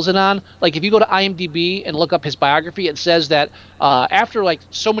the holes in on. Like if you go to IMDb and look up his biography, it says that after like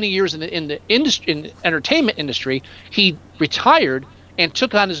so many years in the entertainment industry, he retired and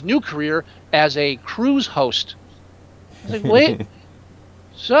took on his new career as a cruise host. I was like, wait.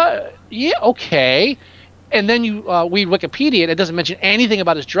 So, yeah, okay. And then you read Wikipedia, and it doesn't mention anything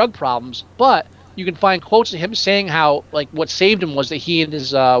about his drug problems, but you can find quotes of him saying how, like, what saved him was that he and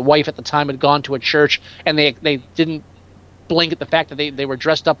his wife at the time had gone to a church, and they didn't blink at the fact that they were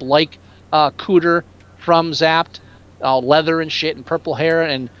dressed up like Cooter from Zapped, all leather and shit and purple hair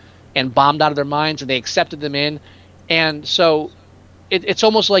and bombed out of their minds, and they accepted them in. And so it's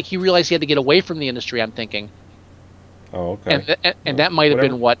almost like he realized he had to get away from the industry, I'm thinking. Oh, okay. And that might have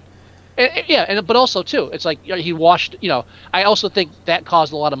been what. But also too, it's like he washed. I also think that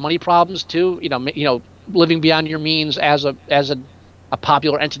caused a lot of money problems too. Living beyond your means as a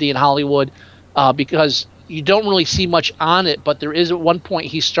popular entity in Hollywood, because you don't really see much on it. But there is at one point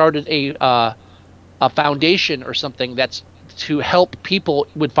he started a foundation or something that's to help people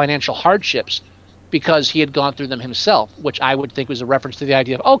with financial hardships, because he had gone through them himself, which I would think was a reference to the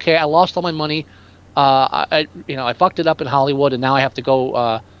idea of, okay, I lost all my money, I fucked it up in Hollywood, and now I have to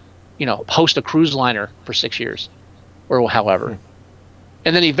go, host a cruise liner for 6 years, or however.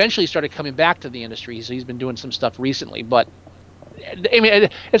 And then he eventually started coming back to the industry. So he's been doing some stuff recently, but I mean,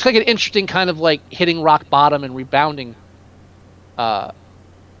 it's like an interesting kind of like hitting rock bottom and rebounding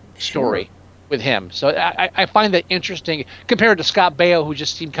story with him. So I find that interesting compared to Scott Baio, who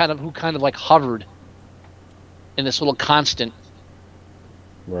just seemed kind of like hovered in this little constant.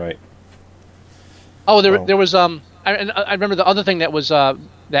 Right. Oh, there was I remember the other thing that was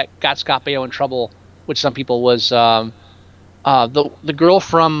that got Scott Baio in trouble with some people was the girl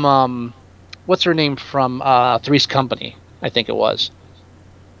from what's her name from Three's Company, I think it was.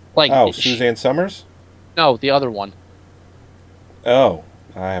 Suzanne Summers? No, the other one. Oh,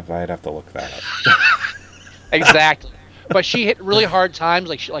 I'd have to look that up. Exactly. But she hit really hard times.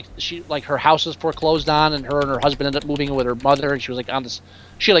 She her house was foreclosed on, and her husband ended up moving in with her mother, and she was like on this.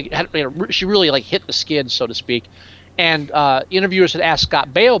 She really hit the skid, so to speak. And interviewers had asked Scott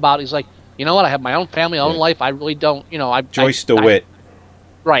Baio about it. He's like, you know what? I have my own family, my own life. I really don't. Joyce DeWitt.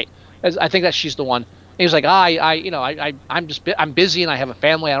 Right. I think that she's the one. And he was like, I'm busy and I have a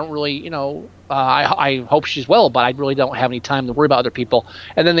family. I don't really, I hope she's well, but I really don't have any time to worry about other people.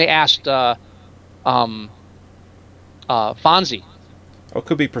 And then they asked Fonzie. Oh, it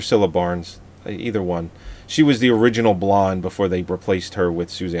could be Priscilla Barnes. Either one. She was the original blonde before they replaced her with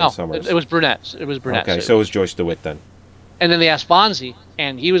Suzanne Summers. It was brunette. Okay, so it was Joyce DeWitt then. And then they asked Fonzie,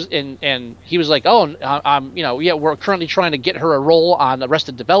 and he was like, "Oh, we're currently trying to get her a role on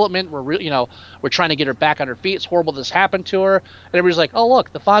Arrested Development. We're trying to get her back on her feet. It's horrible this happened to her." And everybody's like, "Oh,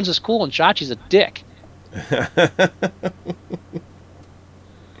 look, the Fonz is cool and Chachi's a dick."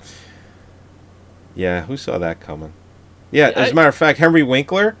 Yeah, who saw that coming? Yeah, as a matter of fact, Henry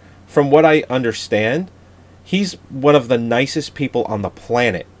Winkler, from what I understand, he's one of the nicest people on the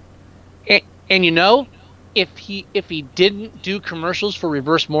planet. And if he didn't do commercials for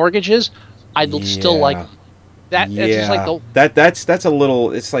reverse mortgages, I'd still like that. Yeah, it's just like that's a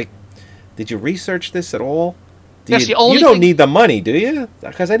little. It's like, did you research this at all? You don't need the money, do you?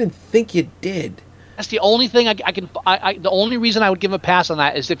 Because I didn't think you did. That's the only thing I can. The only reason I would give him a pass on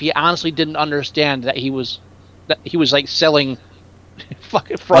that is if he honestly didn't understand that he was like selling.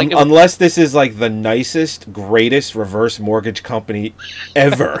 Unless this is like the nicest, greatest reverse mortgage company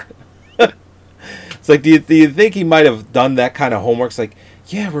ever. It's like, do you think he might have done that kind of homework? It's like,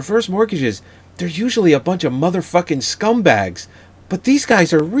 yeah, reverse mortgages, they're usually a bunch of motherfucking scumbags, but these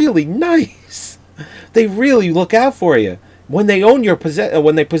guys are really nice. They really look out for you. When they own your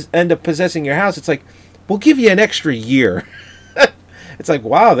end up possessing your house, it's like, we'll give you an extra year. It's like,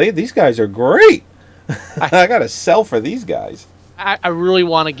 wow, these guys are great. I gotta sell for these guys. I really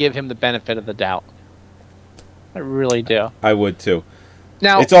want to give him the benefit of the doubt. I really do. I would too.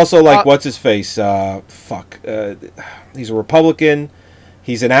 Now, it's also like, what's his face? He's a Republican.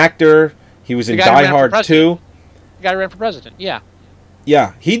 He's an actor. He was in Die Hard 2. The guy who ran for president, yeah.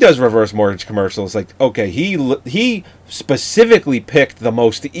 Yeah, he does reverse mortgage commercials. Like, okay, he specifically picked the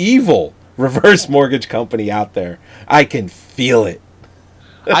most evil reverse mortgage company out there. I can feel it.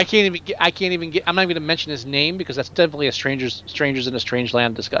 I can't even get. I'm not even going to mention his name because that's definitely a strangers in a strange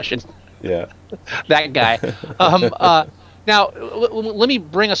land discussion. Yeah, that guy. Now, let me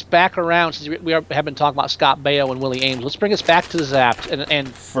bring us back around since we have been talking about Scott Baio and Willie Ames. Let's bring us back to Zapped. And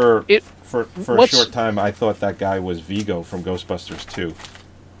for a short time, I thought that guy was Vigo from Ghostbusters 2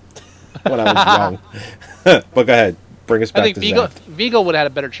 when I was young. But go ahead, bring us back to Zapped. Vigo would have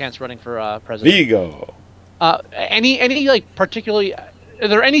had a better chance running for president. Vigo. Any like particularly? Are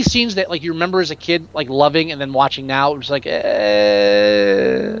there any scenes that like you remember as a kid like loving and then watching now? It was like,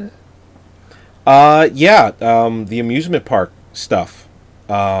 the amusement park stuff.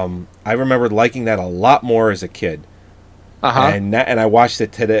 I remember liking that a lot more as a kid. And I watched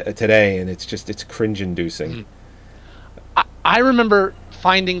it today, and it's cringe-inducing. I remember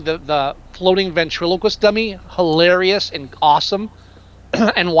finding the floating ventriloquist dummy hilarious and awesome,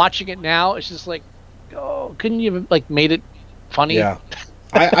 and watching it now, it's just like, oh, couldn't you have like made it funny? Yeah.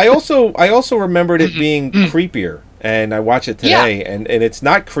 I also remembered it being creepier and I watch it today, and it's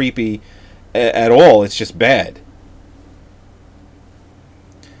not creepy at all. It's just bad.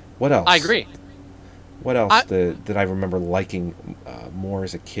 What else? I agree. What else did I remember liking more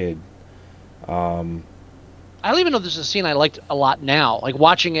as a kid? I don't even know if this is a scene I liked a lot now. Like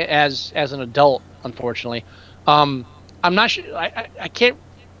watching it as an adult, unfortunately. I'm not sure. I can't.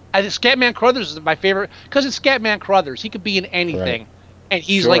 Scatman Crothers is my favorite because it's Scatman Crothers. He could be in anything, and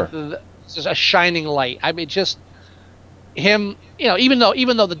he's like just a shining light. I mean, just him. You know, even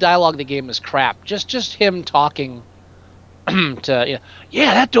though the dialogue they gave him is crap, just him talking to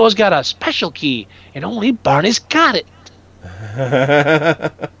yeah, that door's got a special key, and only Barney's got it.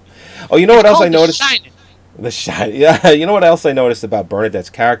 Oh, you know what else I The noticed? Shining. The shot, yeah. You know what else I noticed about Bernadette's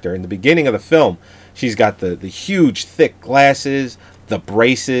character in the beginning of the film? She's got the huge, thick glasses, the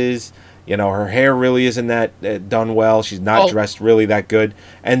braces. You know, her hair really isn't that done well. She's not dressed really that good.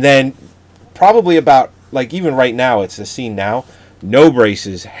 And then, probably about like even right now, it's a scene now. No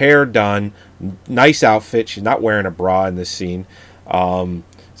braces, hair done, nice outfit. She's not wearing a bra in this scene. So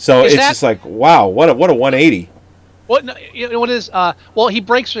it's just like, wow, what a 180. What you know what is? Well, he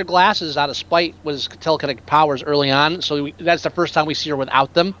breaks her glasses out of spite with his telekinetic powers early on, so that's the first time we see her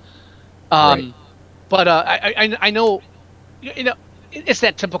without them. Right. But I know, it's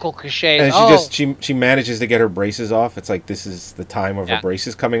that typical cliche. And she manages to get her braces off. It's like this is the time of her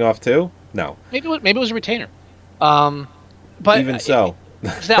braces coming off too. No, maybe it was a retainer. But even so.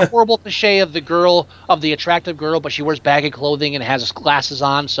 It's that horrible cliche of the attractive girl, but she wears baggy clothing and has glasses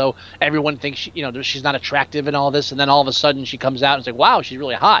on, so everyone thinks she's not attractive and all this, and then all of a sudden she comes out and it's like, wow, she's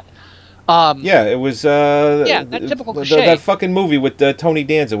really hot. Yeah, it was. That typical cliche. That fucking movie with Tony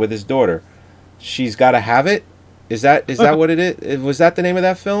Danza with his daughter. She's Gotta Have It. Is that what it is? Was that the name of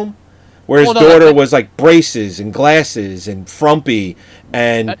that film? Where his daughter was like braces and glasses and frumpy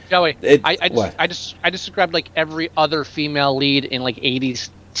and Joey, I just described like every other female lead in like 80s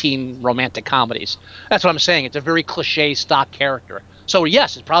teen romantic comedies. That's what I'm saying. It's a very cliche stock character. So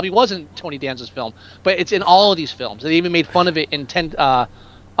yes, it probably wasn't Tony Danza's film, but it's in all of these films. They even made fun of it in 10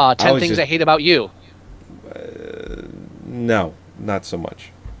 Things I Hate About You. No, not so much.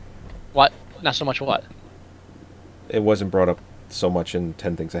 What? Not so much what? It wasn't brought up so much in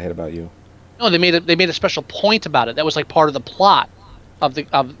 10 Things I Hate About You. No, they made a special point about it. That was like part of the plot of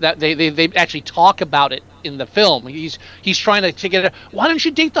that. They actually talk about it in the film. He's trying to get it. Why don't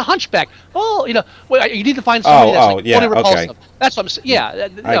you date the Hunchback? Oh, you need to find somebody that's totally repulsive. Okay. That's what I'm saying. Yeah,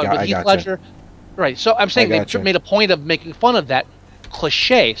 with Heath Ledger. Right. So I'm saying they made a point of making fun of that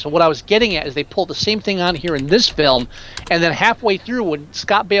cliche. So what I was getting at is they pulled the same thing on here in this film, and then halfway through, when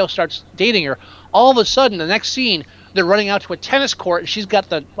Scott Baio starts dating her, all of a sudden the next scene, they're running out to a tennis court, and she's got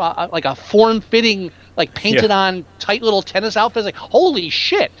the like a form-fitting, like painted-on tight little tennis outfit. It's like, holy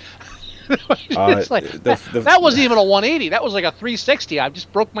shit! It's like that wasn't even a 180. That was like a 360. I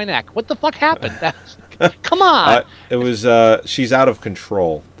just broke my neck. What the fuck happened? Come on! It was She's Out of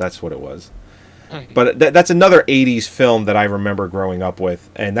Control. That's what it was. But that's another 80s film that I remember growing up with,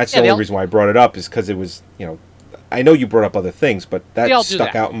 and that's the only reason why I brought it up is because it was, I know you brought up other things, but that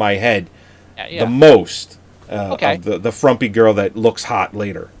stuck out in my head the most. Of the frumpy girl that looks hot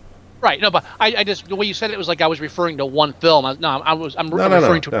later. Right. No, but I just the way you said it was like I was referring to one film. I'm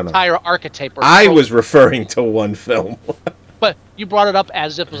referring to an entire archetype. I was referring to one film. But you brought it up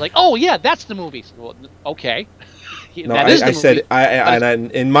as if it was like, oh yeah, that's the movie. Well, okay. No, I said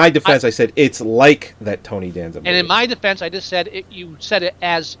in my defense, I said it's like that Tony Danza movie. And in my defense, I just said you said it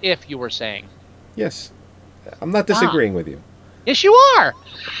as if you were saying. Yes, I'm not disagreeing with you. Yes, you are.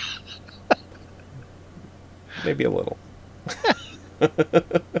 Maybe a little.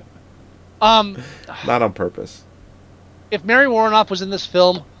 Not on purpose. If Mary Warrenoff was in this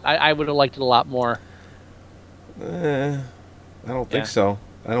film, I would have liked it a lot more. I don't think so.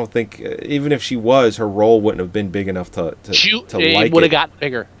 I don't think even if she was, her role wouldn't have been big enough to like it. It would have gotten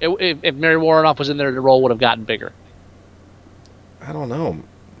bigger. If Mary Warrenoff was in there, the role would have gotten bigger. I don't know.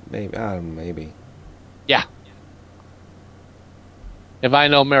 Maybe. Yeah. If I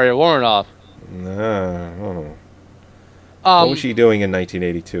know Mary Warrenoff. No, I don't know. What was she doing in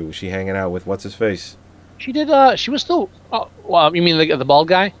 1982? Was she hanging out with what's his face? She did. She was still. You mean the bald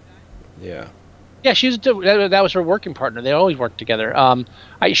guy? Yeah. Yeah, she was. That was her working partner. They always worked together. I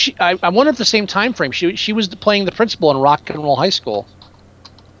wonder if the same time frame. She was playing the principal in Rock and Roll High School.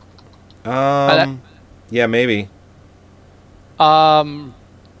 Yeah, maybe.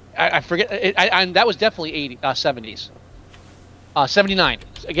 I forget. And that was definitely 70s. 79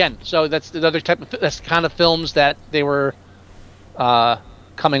 again. So that's the other type of that's the kind of films that they were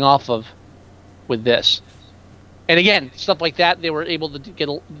coming off of with this. And again, stuff like that, they were able to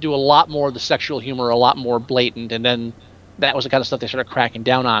do a lot more of the sexual humor, a lot more blatant, and then that was the kind of stuff they started cracking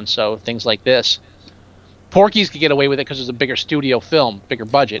down on. So things like this, Porky's could get away with it because it was a bigger studio film, bigger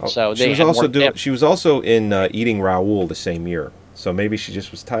budget. So she was also in Eating Raoul the same year. So maybe she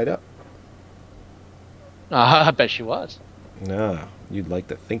just was tied up. I bet she was. No, you'd like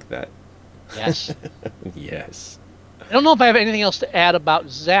to think that. Yes. Yes. I don't know if I have anything else to add about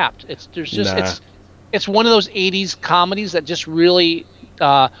Zapped. It's one of those '80s comedies that just really.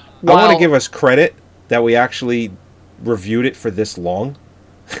 I want to give us credit that we actually reviewed it for this long.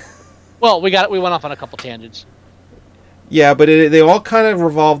 Well, we went off on a couple tangents. Yeah, but they all kind of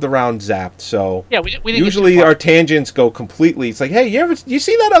revolved around Zapped. So yeah, we didn't usually our tangents go completely. It's like, hey, you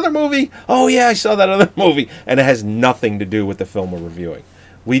see that other movie? Oh yeah, I saw that other movie, and it has nothing to do with the film we're reviewing.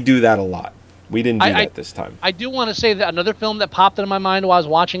 We do that a lot. We didn't do that this time. I do want to say that another film that popped into my mind while I was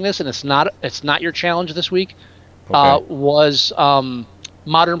watching this, and it's not your challenge this week, was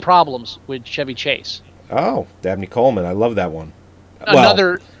Modern Problems with Chevy Chase. Oh, Dabney Coleman. I love that one.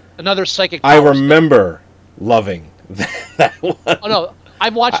 Another psychic. I remember loving that one. Oh no,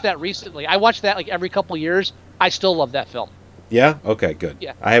 I've watched that recently. I watched that like every couple years. I still love that film. Yeah? Okay, good.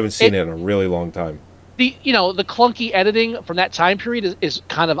 Yeah. I haven't seen it in a really long time. The clunky editing from that time period is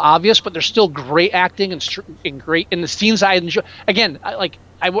kind of obvious, but there's still great acting and great in the scenes I enjoy. Again, I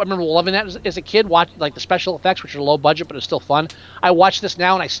remember loving that as a kid. Watch like the special effects, which are low budget, but it's still fun. I watch this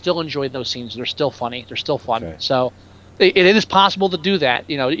now and I still enjoy those scenes. They're still funny. They're still fun. Okay. So it is possible to do that.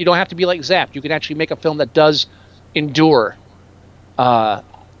 You don't have to be like Zapped. You can actually make a film that does endure. But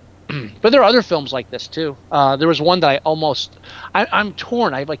there are other films like this too. There was one that I'm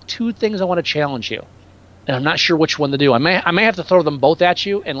torn. I have like two things I want to challenge you, and I'm not sure which one to do. I may have to throw them both at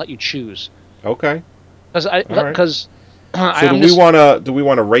you and let you choose. Okay. Because so do we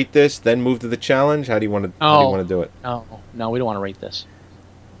want to rate this, then move to the challenge? How do you want to do it? No, we don't want to rate this.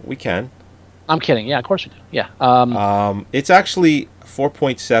 We can. I'm kidding. Yeah, of course we do. Yeah. It's actually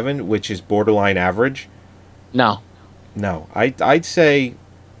 4.7, which is borderline average. No. I'd say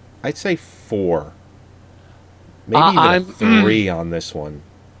 4. Maybe even a 3 on this one.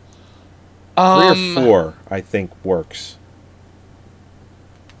 3 or 4, I think, works.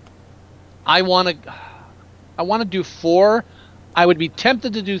 I want to do 4. I would be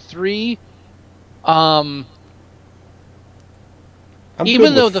tempted to do 3.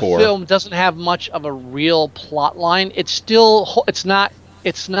 Even though the film doesn't have much of a real plot line, it's not.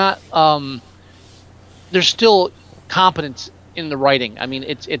 There's still competence in the writing. I mean,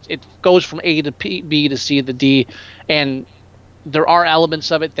 it goes from A to B to C to D, and there are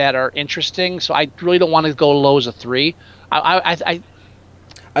elements of it that are interesting. So I really don't want to go low as a 3. I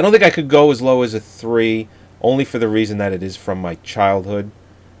don't think I could go as low as a 3, only for the reason that it is from my childhood,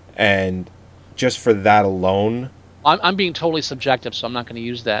 and just for that alone. I'm being totally subjective, so I'm not going to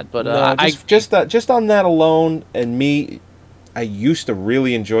use that. But just on that alone, and me, I used to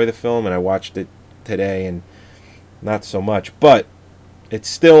really enjoy the film, and I watched it today, and not so much. But it's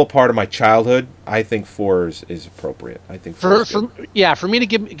still a part of my childhood. I think 4 is appropriate. I think 4 for me to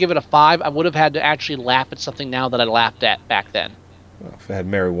give it a 5, I would have had to actually laugh at something now that I laughed at back then. Well, if it had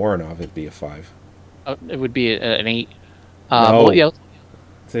Mary Warrenoff, it'd be a 5. It would be an 8. No,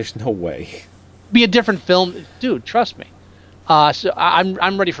 there's no way. Be a different film, dude. Trust me. So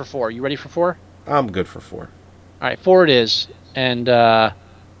I'm ready for 4. You ready for 4? I'm good for 4. All right, 4 it is, and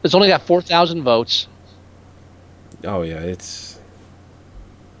it's only got 4,000 votes. Oh yeah, it's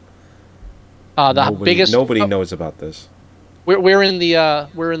biggest. Nobody knows about this. We're in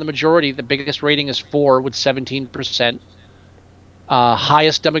the majority. The biggest rating is 4 with 17%.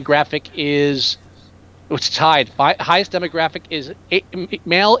 Highest demographic is. It's tied. Highest demographic is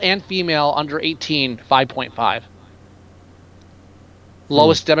male and female under 18, 5.5.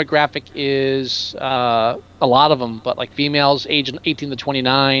 Lowest demographic is a lot of them, but like females age 18 to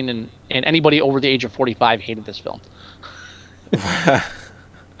 29 and anybody over the age of 45 hated this film.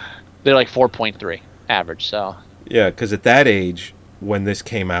 They're like 4.3 average. So yeah, because at that age when this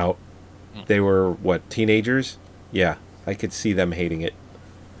came out, they were teenagers? Yeah, I could see them hating it.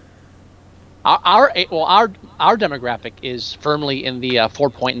 Our demographic is firmly in the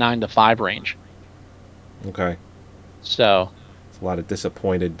 4.9 to 5 range. Okay. So it's a lot of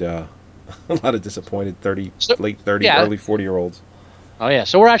disappointed, late 30, early 40-year-olds. Oh yeah,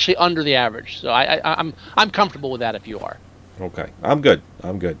 so we're actually under the average. So I'm comfortable with that if you are. Okay, I'm good.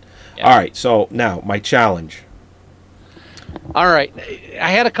 Yeah. All right, so now my challenge. All right, I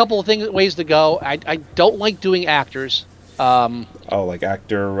had a couple of ways to go. I don't like doing actors. Like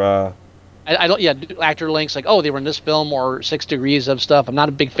actor. I don't. Yeah, actor links like, oh, they were in this film or 6 Degrees of stuff. I'm not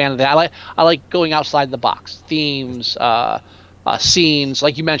a big fan of that. I like going outside the box. Themes, scenes,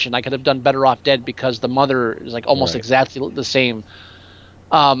 like you mentioned. I could have done Better Off Dead because the mother is like almost exactly the same.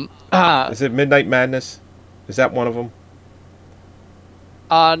 Is it Midnight Madness? Is that one of them?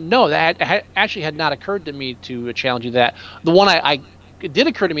 No, that actually had not occurred to me to challenge you. That the one it did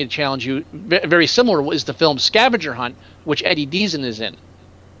occur to me to challenge you. Very similar is the film Scavenger Hunt, which Eddie Deason is in,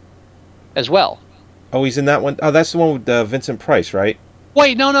 as well. Oh, he's in that one. Oh, that's the one with Vincent Price, right?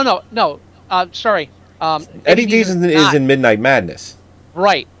 Wait, no. Sorry. Eddie Deason is in Midnight Madness.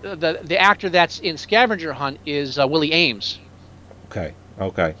 Right. The actor that's in Scavenger Hunt is Willie Ames. Okay.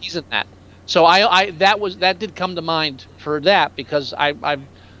 He's in that. So that did come to mind for that because I've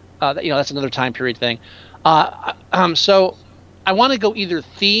that's another time period thing. So I want to go either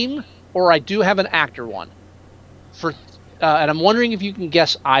theme or I do have an actor one for, and I'm wondering if you can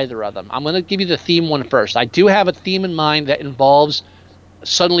guess either of them. I'm going to give you the theme one first. I do have a theme in mind that involves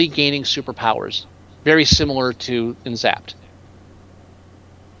suddenly gaining superpowers, very similar to in Zapped.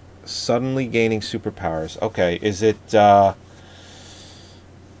 Suddenly gaining superpowers. Okay, is it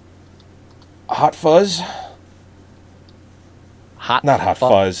Hot Fuzz? Not Hot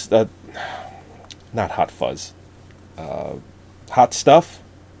Fuzz. Not Hot Fuzz. Hot Stuff?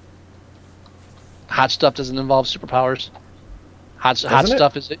 Hot Stuff doesn't involve superpowers. Hot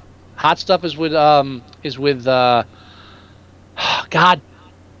Stuff is with God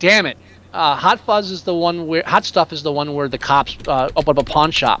damn it. Hot Fuzz is the one where Hot Stuff is the one where the cops open up a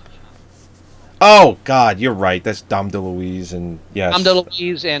pawn shop. Oh God, you're right. That's Dom DeLuise and yes. Dom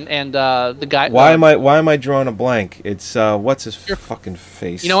DeLuise and the guy. Why am I drawing a blank? It's what's his fucking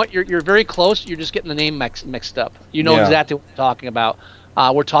face? You know what? You're very close. You're just getting the name mixed up. You know exactly what we're talking about.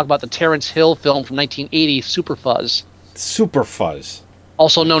 We're talking about the Terrence Hill film from 1980, Super Fuzz. Super Fuzz.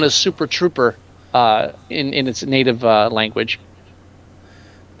 Also known as Super Trooper in its native language.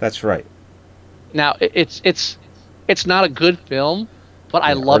 That's right. Now it's not a good film, but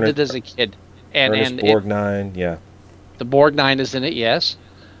I loved it as a kid. Ernest Borgnine, yeah. The Borgnine is in it, yes.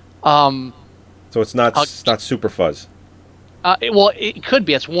 So it's not Super Fuzz. It could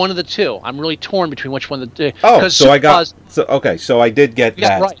be. It's one of the two. I'm really torn between which one the. Oh, so I got. So I did get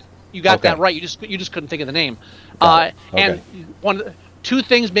that. Right. You got that right. You just couldn't think of the name. And two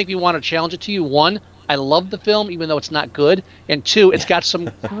things make me want to challenge it to you. One, I love the film, even though it's not good. And two, it's got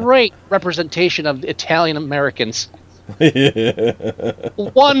some great representation of Italian Americans.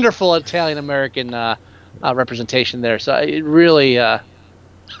 Wonderful Italian American representation there. So it really. I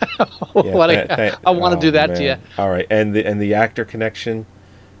want to do that to you. All right, and the actor connection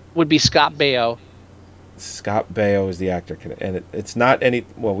would be Scott Baio. Scott Baio is the actor, and it's not any.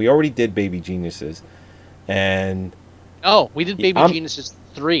 Well, we already did Baby Geniuses, and we did Baby Geniuses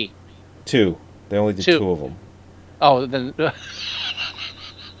 3. 2. They only did 2 of them. Oh, then.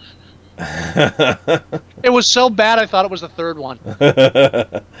 It was so bad I thought it was the third one.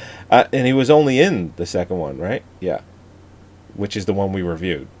 And he was only in the second one, right? Yeah. Which is the one we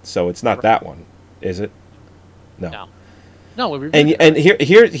reviewed. So it's not that one, is it? No. No, we reviewed it. And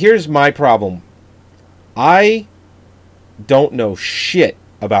here's my problem. I don't know shit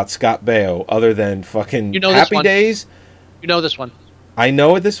about Scott Baio other than fucking Happy Days. You know this one. I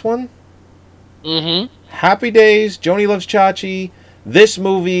know this one? Mm-hmm. Happy Days, Joni Loves Chachi, this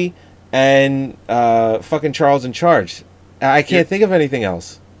movie, and fucking Charles in Charge. I can't think of anything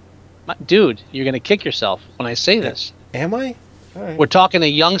else. Dude, you're going to kick yourself when I say this. Am I? All right. We're talking a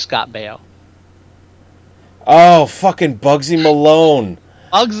young Scott Baio. Oh, fucking Bugsy Malone.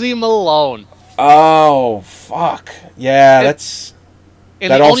 Bugsy Malone. Oh, fuck. Yeah,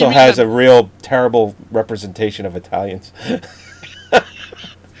 that also has a real terrible representation of Italians.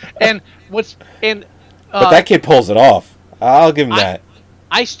 But that kid pulls it off. I'll give him that.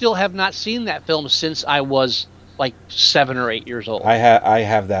 I still have not seen that film since I was like 7 or 8 years old. I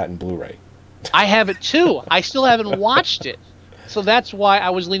have that in Blu-ray. I have it too. I still haven't watched it, so that's why I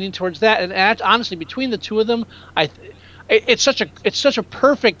was leaning towards that. And honestly, between the two of them, it's such a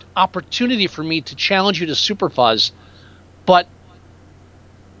perfect opportunity for me to challenge you to Super Fuzz, but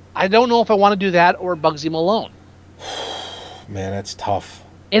I don't know if I want to do that or Bugsy Malone. Man, that's tough.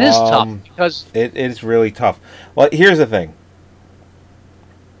 It is tough because it is really tough. Well, here's the thing.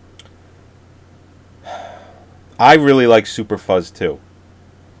 I really like Super Fuzz too.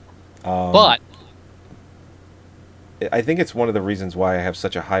 But I think it's one of the reasons why I have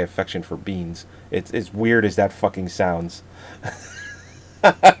such a high affection for beans. It's as weird as that fucking sounds.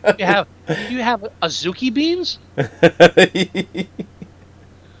 you have Azuki beans?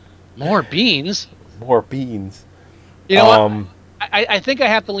 More beans. More beans. You know what? I think I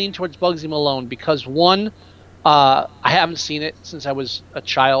have to lean towards Bugsy Malone because one, I haven't seen it since I was a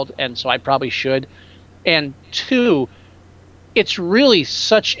child, and so I probably should. And two, it's really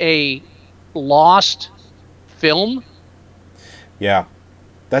such a lost film. Yeah,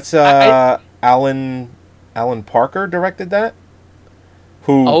 that's Alan Parker directed that.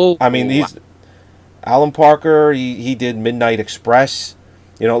 Who? I mean, he's Alan Parker. He did Midnight Express.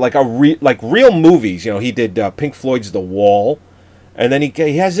 You know, like real movies. You know, he did Pink Floyd's The Wall, and then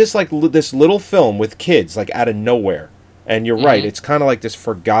he has this this little film with kids like out of nowhere. And you're right, it's kind of like this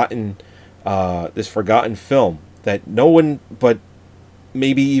forgotten film that no one but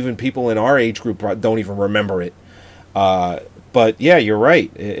maybe even people in our age group don't even remember it. But yeah, you're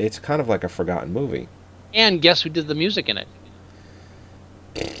right. It's kind of like a forgotten movie. And guess who did the music in it?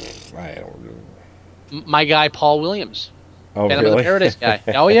 I don't know. My guy Paul Williams. Oh, Phantom really? of the Paradise guy.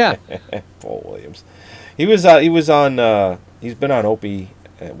 Oh yeah. Paul Williams. He was on. He's been on Opie.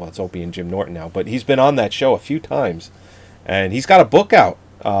 Well, it's Opie and Jim Norton now, but he's been on that show a few times, and he's got a book out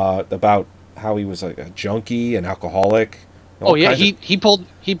about how he was like a junkie, an alcoholic. Oh yeah, he pulled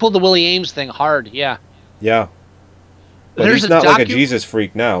the Willie Ames thing hard. Yeah. Yeah. But he's not like a Jesus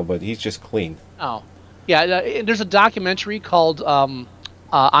freak now, but he's just clean. Oh, yeah. There's a documentary called "I'm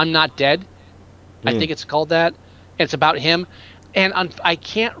Not Dead." I think it's called that. It's about him, and I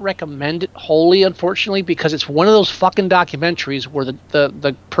can't recommend it wholly, unfortunately, because it's one of those fucking documentaries where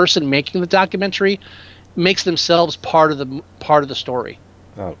the person making the documentary makes themselves part of the story.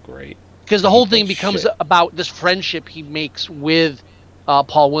 Oh, great! Because the whole thing becomes about this friendship he makes with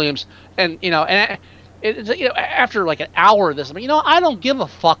Paul Williams, and after like an hour of this, I don't give a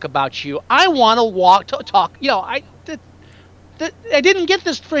fuck about you. I want to talk. I didn't get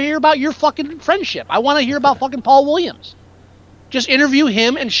this to hear about your fucking friendship. I want to hear about fucking Paul Williams. Just interview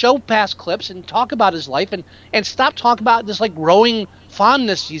him and show past clips and talk about his life and stop talking about this like growing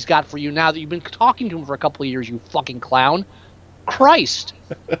fondness he's got for you now that you've been talking to him for a couple of years, you fucking clown. Christ.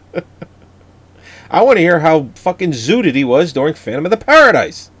 I want to hear how fucking zooted he was during Phantom of the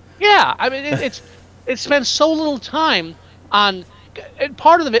Paradise. Yeah, I mean it spends so little time on, and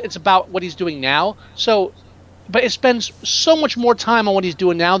part of it it's about what he's doing now. But it spends so much more time on what he's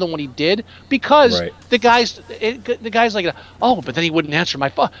doing now than what he did because the guy's like, oh, but then he wouldn't answer my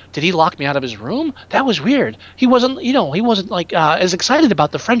phone. Did he lock me out of his room? That was weird. He wasn't like as excited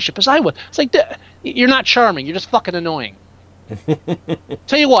about the friendship as I was. It's like, you're not charming. You're just fucking annoying.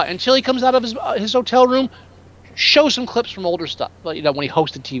 Tell you what, until he comes out of his hotel room, show some clips from older stuff. When he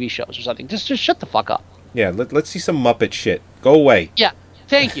hosted TV shows or something. Just shut the fuck up. Yeah, let's see some Muppet shit. Go away. Yeah.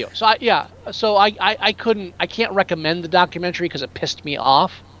 Thank you. So I can't recommend the documentary because it pissed me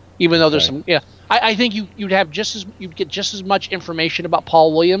off. Even though there's some, I think you'd get just as much information about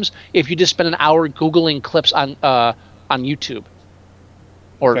Paul Williams if you just spent an hour googling clips on YouTube,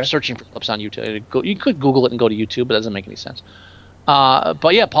 or searching for clips on YouTube. You could Google it and go to YouTube, but it doesn't make any sense.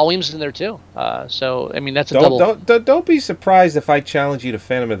 But yeah, Paul Williams is in there too. So I mean that's a double. Don't be surprised if I challenge you to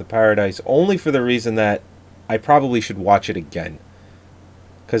Phantom of the Paradise only for the reason that I probably should watch it again.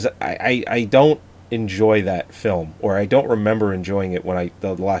 Because I don't enjoy that film, or I don't remember enjoying it when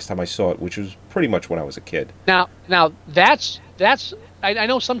the last time I saw it, which was pretty much when I was a kid. Now that's I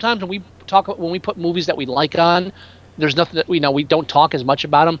know sometimes when we put movies that we like on, there's nothing that we don't talk as much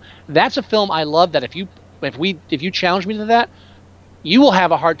about them. That's a film I love that if you challenge me to that, you will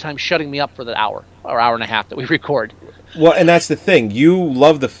have a hard time shutting me up for the hour or hour and a half that we record. Well, and that's the thing. You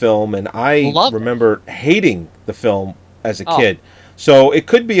love the film, and I remember hating the film as a kid. So it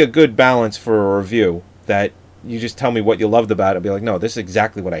could be a good balance for a review that you just tell me what you loved about it and be like, no, this is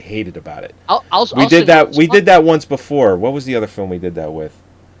exactly what I hated about it. We did that once before. What was the other film we did that with?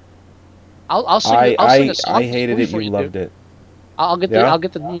 I'll sing a song. I hated it. You loved it. I'll get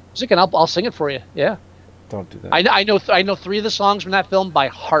the music and I'll sing it for you. Yeah. Don't do that. I know 3 of the songs from that film by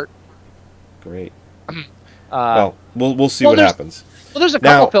heart. Great. Well, we'll see what happens. Well, there's a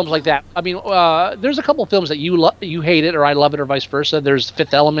couple films like that. I mean, there's a couple films that you hate it or I love it or vice versa. There's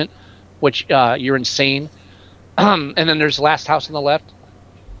Fifth Element, which you're insane, and then there's Last House on the Left.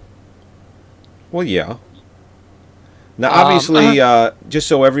 Well, yeah. Now, obviously, just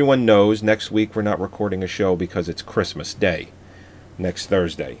so everyone knows, next week we're not recording a show because it's Christmas Day, next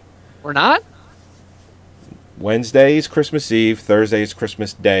Thursday. We're not? Wednesday is Christmas Eve, Thursday is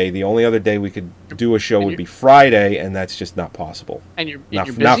Christmas Day. The only other day we could do a show would be Friday, and that's just not possible. And you're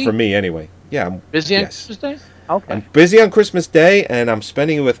busy? Not for me, anyway. Yeah, I'm busy on Christmas Day? Okay. I'm busy on Christmas Day, and I'm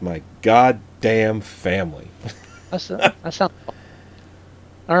spending it with my goddamn family. That sounds fun.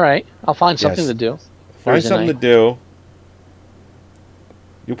 All right. I'll find something to do. Find something to do.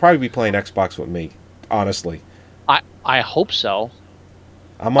 You'll probably be playing Xbox with me, honestly. I hope so.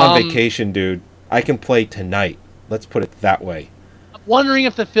 I'm on vacation, dude. I can play tonight. Let's put it that way. I'm wondering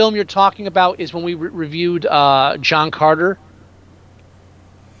if the film you're talking about is when we reviewed John Carter.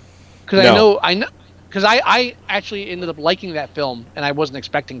 Because No. I know, because I actually ended up liking that film, and I wasn't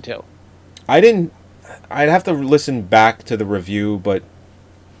expecting to. I'd have to listen back to the review, but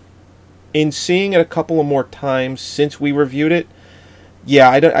in seeing it a couple of more times since we reviewed it, yeah,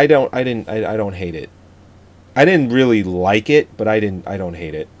 I don't hate it. I didn't really like it, but I don't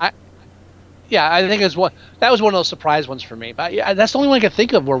hate it. Yeah, I think that was one of those surprise ones for me. But yeah, that's the only one I could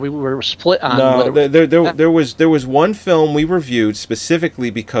think of where we were split on. No, there was one film we reviewed specifically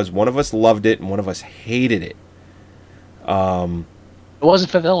because one of us loved it and one of us hated it. It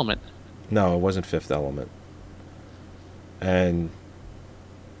wasn't Fifth Element. No, it wasn't Fifth Element. And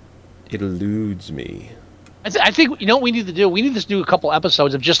it eludes me. I think you know what we need to do. We need to do a couple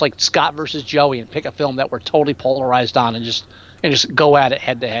episodes of just like Scott versus Joey and pick a film that we're totally polarized on and just go at it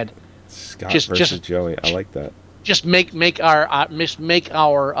head to head. Scott versus Joey. I like that. Just make our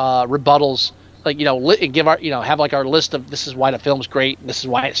rebuttals, like, you know, give our, you know, have like our list of this is why the film's great, this is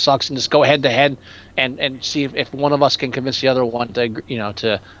why it sucks, and just go head to head and see if one of us can convince the other one to, you know,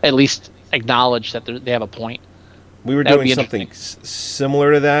 to at least acknowledge that they have a point. We were doing something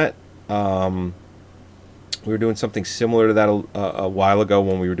similar to that. We were doing something similar to that a while ago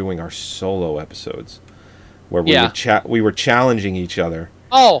when we were doing our solo episodes, where we were challenging each other.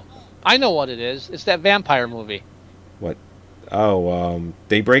 Oh, I know what it is. It's that vampire movie. What? Oh,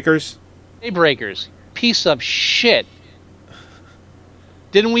 Daybreakers? Daybreakers. Piece of shit.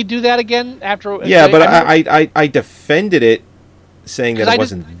 Didn't we do that again after? Yeah, but I defended it, saying that it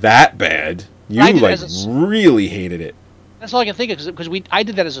wasn't that bad. You really hated it. That's all I can think of, because I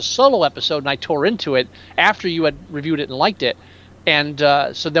did that as a solo episode and I tore into it after you had reviewed it and liked it, and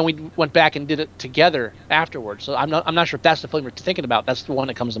so then we went back and did it together afterwards. So I'm not sure if that's the film you're thinking about. That's the one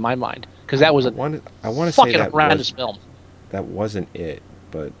that comes to my mind, because that was I want to fucking say that horrendous film. That wasn't it,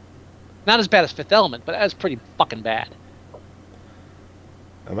 but not as bad as Fifth Element, but that's pretty fucking bad.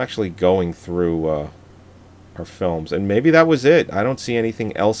 I'm actually going through our films, and maybe that was it. I don't see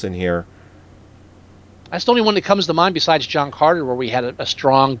anything else in here. That's the only one that comes to mind besides John Carter, where we had a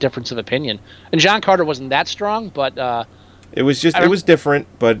strong difference of opinion. And John Carter wasn't that strong, but it was just it was different.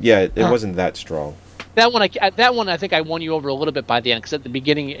 But yeah, it wasn't that strong. That one, I think I won you over a little bit by the end, because at the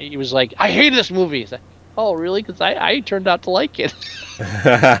beginning he was like, "I hated this movie." Like, oh, really? Because I turned out to like it.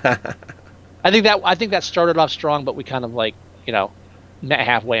 I think that started off strong, but we kind of like, you know, met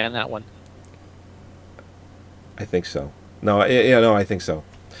halfway on that one. I think so. No, I think so.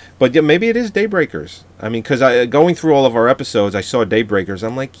 But yeah, maybe it is Daybreakers. I mean, because going through all of our episodes, I saw Daybreakers.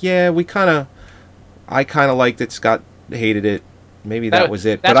 I'm like, yeah, I kind of liked it. Scott hated it. Maybe that was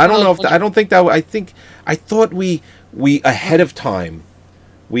it. But I don't know if I don't think that. I thought we ahead of time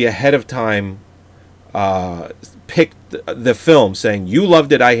picked the film, saying you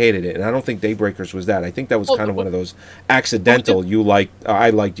loved it, I hated it, and I don't think Daybreakers was that. I think that was kind of one of those accidental. You liked, I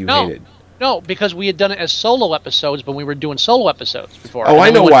liked, you hated. No, because we had done it as solo episodes when we were doing solo episodes before. Oh,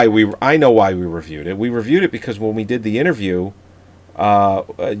 I know why we reviewed it. We reviewed it because when we did the interview,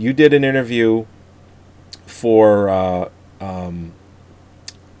 you did an interview for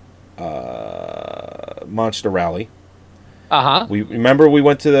Monster Rally. We remember we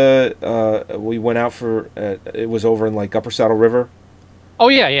went to we went out for it was over in like Upper Saddle River. Oh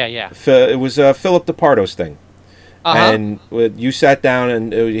yeah. It was Philip DePardo's thing. And you sat down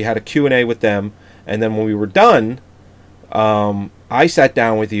and you had a Q&A with them, and then when we were done, I sat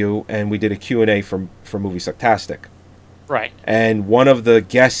down with you and we did a Q&A for Movie Sucktastic. Right. And one of the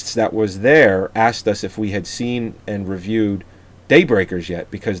guests that was there asked us if we had seen and reviewed Daybreakers yet,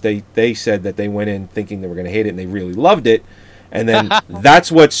 because they said that they went in thinking they were going to hate it and they really loved it, and then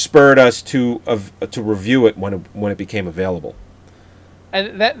that's what spurred us to review it when it became available.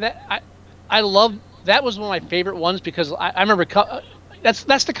 And I love. That was one of my favorite ones, because I remember that's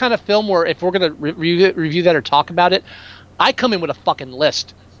the kind of film where if we're going to review that or talk about it, I come in with a fucking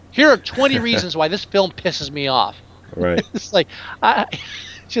list. Here are 20 reasons why this film pisses me off. Right. It's like,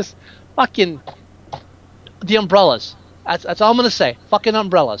 just fucking the umbrellas. That's all I'm going to say. Fucking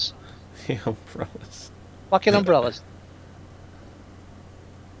umbrellas. The umbrellas. Fucking umbrellas.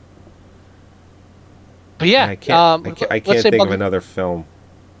 But yeah. I can't think of another film.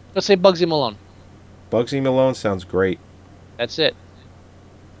 Let's say Bugsy Malone. Bugsy Malone sounds great. That's it.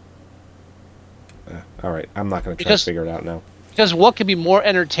 All right, I'm not going to try to figure it out now. Because what could be more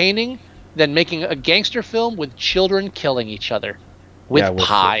entertaining than making a gangster film with children killing each other with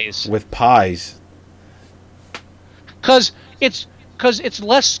pies? With pies. Because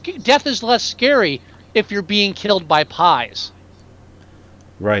less death is less scary if you're being killed by pies.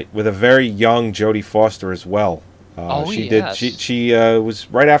 Right, with a very young Jodie Foster as well. She yes. She was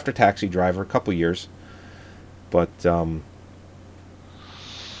right after Taxi Driver, a couple years. But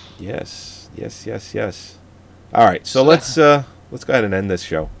yes. All right, so let's go ahead and end this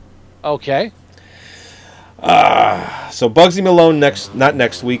show. Okay. So Bugsy Malone not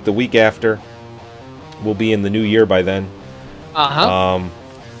next week, the week after. We'll be in the new year by then.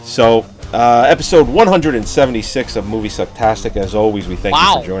 So episode 176 of Movie Sucktastic. As always, we thank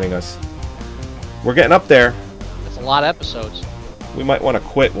you for joining us. We're getting up there. That's a lot of episodes. We might want to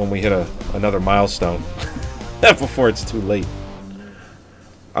quit when we hit another milestone before it's too late.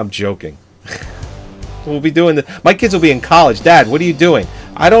 I'm joking. We'll be doing this. My kids will be in college. Dad, what are you doing?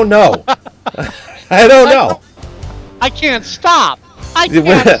 I don't know. I don't know. I can't stop. I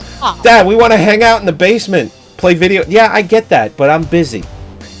can't stop. Dad, we want to hang out in the basement, play video. Yeah, I get that, but I'm busy.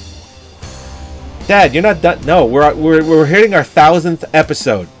 Dad, you're not done. No, we're hitting our 1000th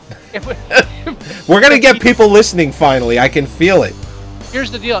episode. We're gonna get people listening finally. I can feel it.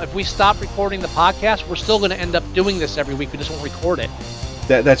 Here's the deal: if we stop recording the podcast, we're still going to end up doing this every week. We just won't record it.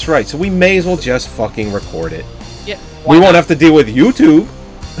 That's right. So we may as well just fucking record it. Yeah. We won't have to deal with YouTube.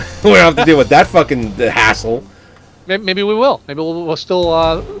 We don't have to deal with that fucking hassle. Maybe we will. Maybe we'll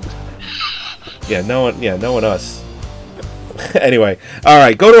still. Yeah, knowing us. Anyway, all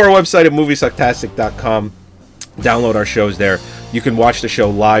right. Go to our website at moviesucktastic.com. Download our shows there. You can watch the show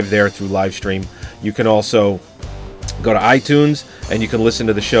live there through live stream. You can also go to iTunes and you can listen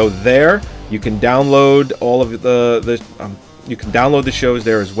to the show there. You can download all of you can download the shows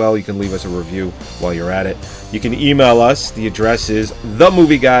there as well. You can leave us a review while you're at it. You can email us. The address is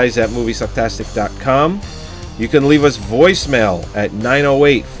themovieguys@moviesucktastic.com. You can leave us voicemail at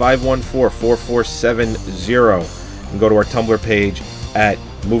 908-514-4470. And go to our Tumblr page at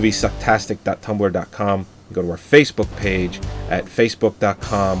moviesucktastic.tumblr.com. Go to our Facebook page at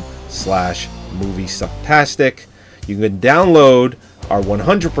facebook.com/moviesucktastic. You can download our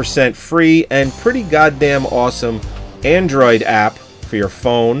 100% free and pretty goddamn awesome Android app for your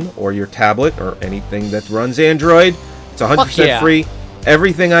phone or your tablet or anything that runs Android. It's 100% free.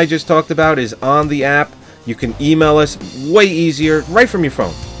 Everything I just talked about is on the app. You can email us way easier right from your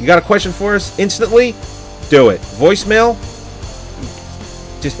phone. You got a question for us instantly? Do it. Voicemail?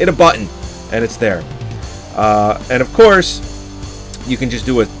 Just hit a button and it's there. And of course, you can just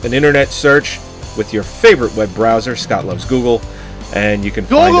do an internet search with your favorite web browser. Scott loves Google. And you can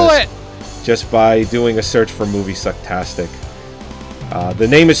find us just by doing a search for Movie Sucktastic. The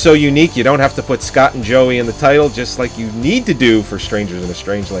name is so unique, you don't have to put Scott and Joey in the title, just like you need to do for Strangers in a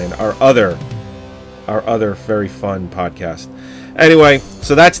Strange Land, our other very fun podcast. Anyway,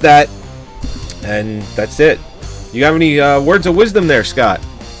 so that's that. And that's it. You have any words of wisdom there, Scott?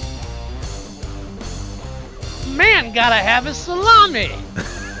 Man gotta have his salami.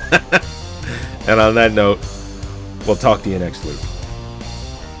 And on that note, we'll talk to you next week.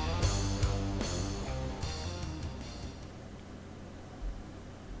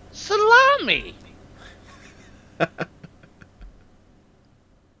 Salami.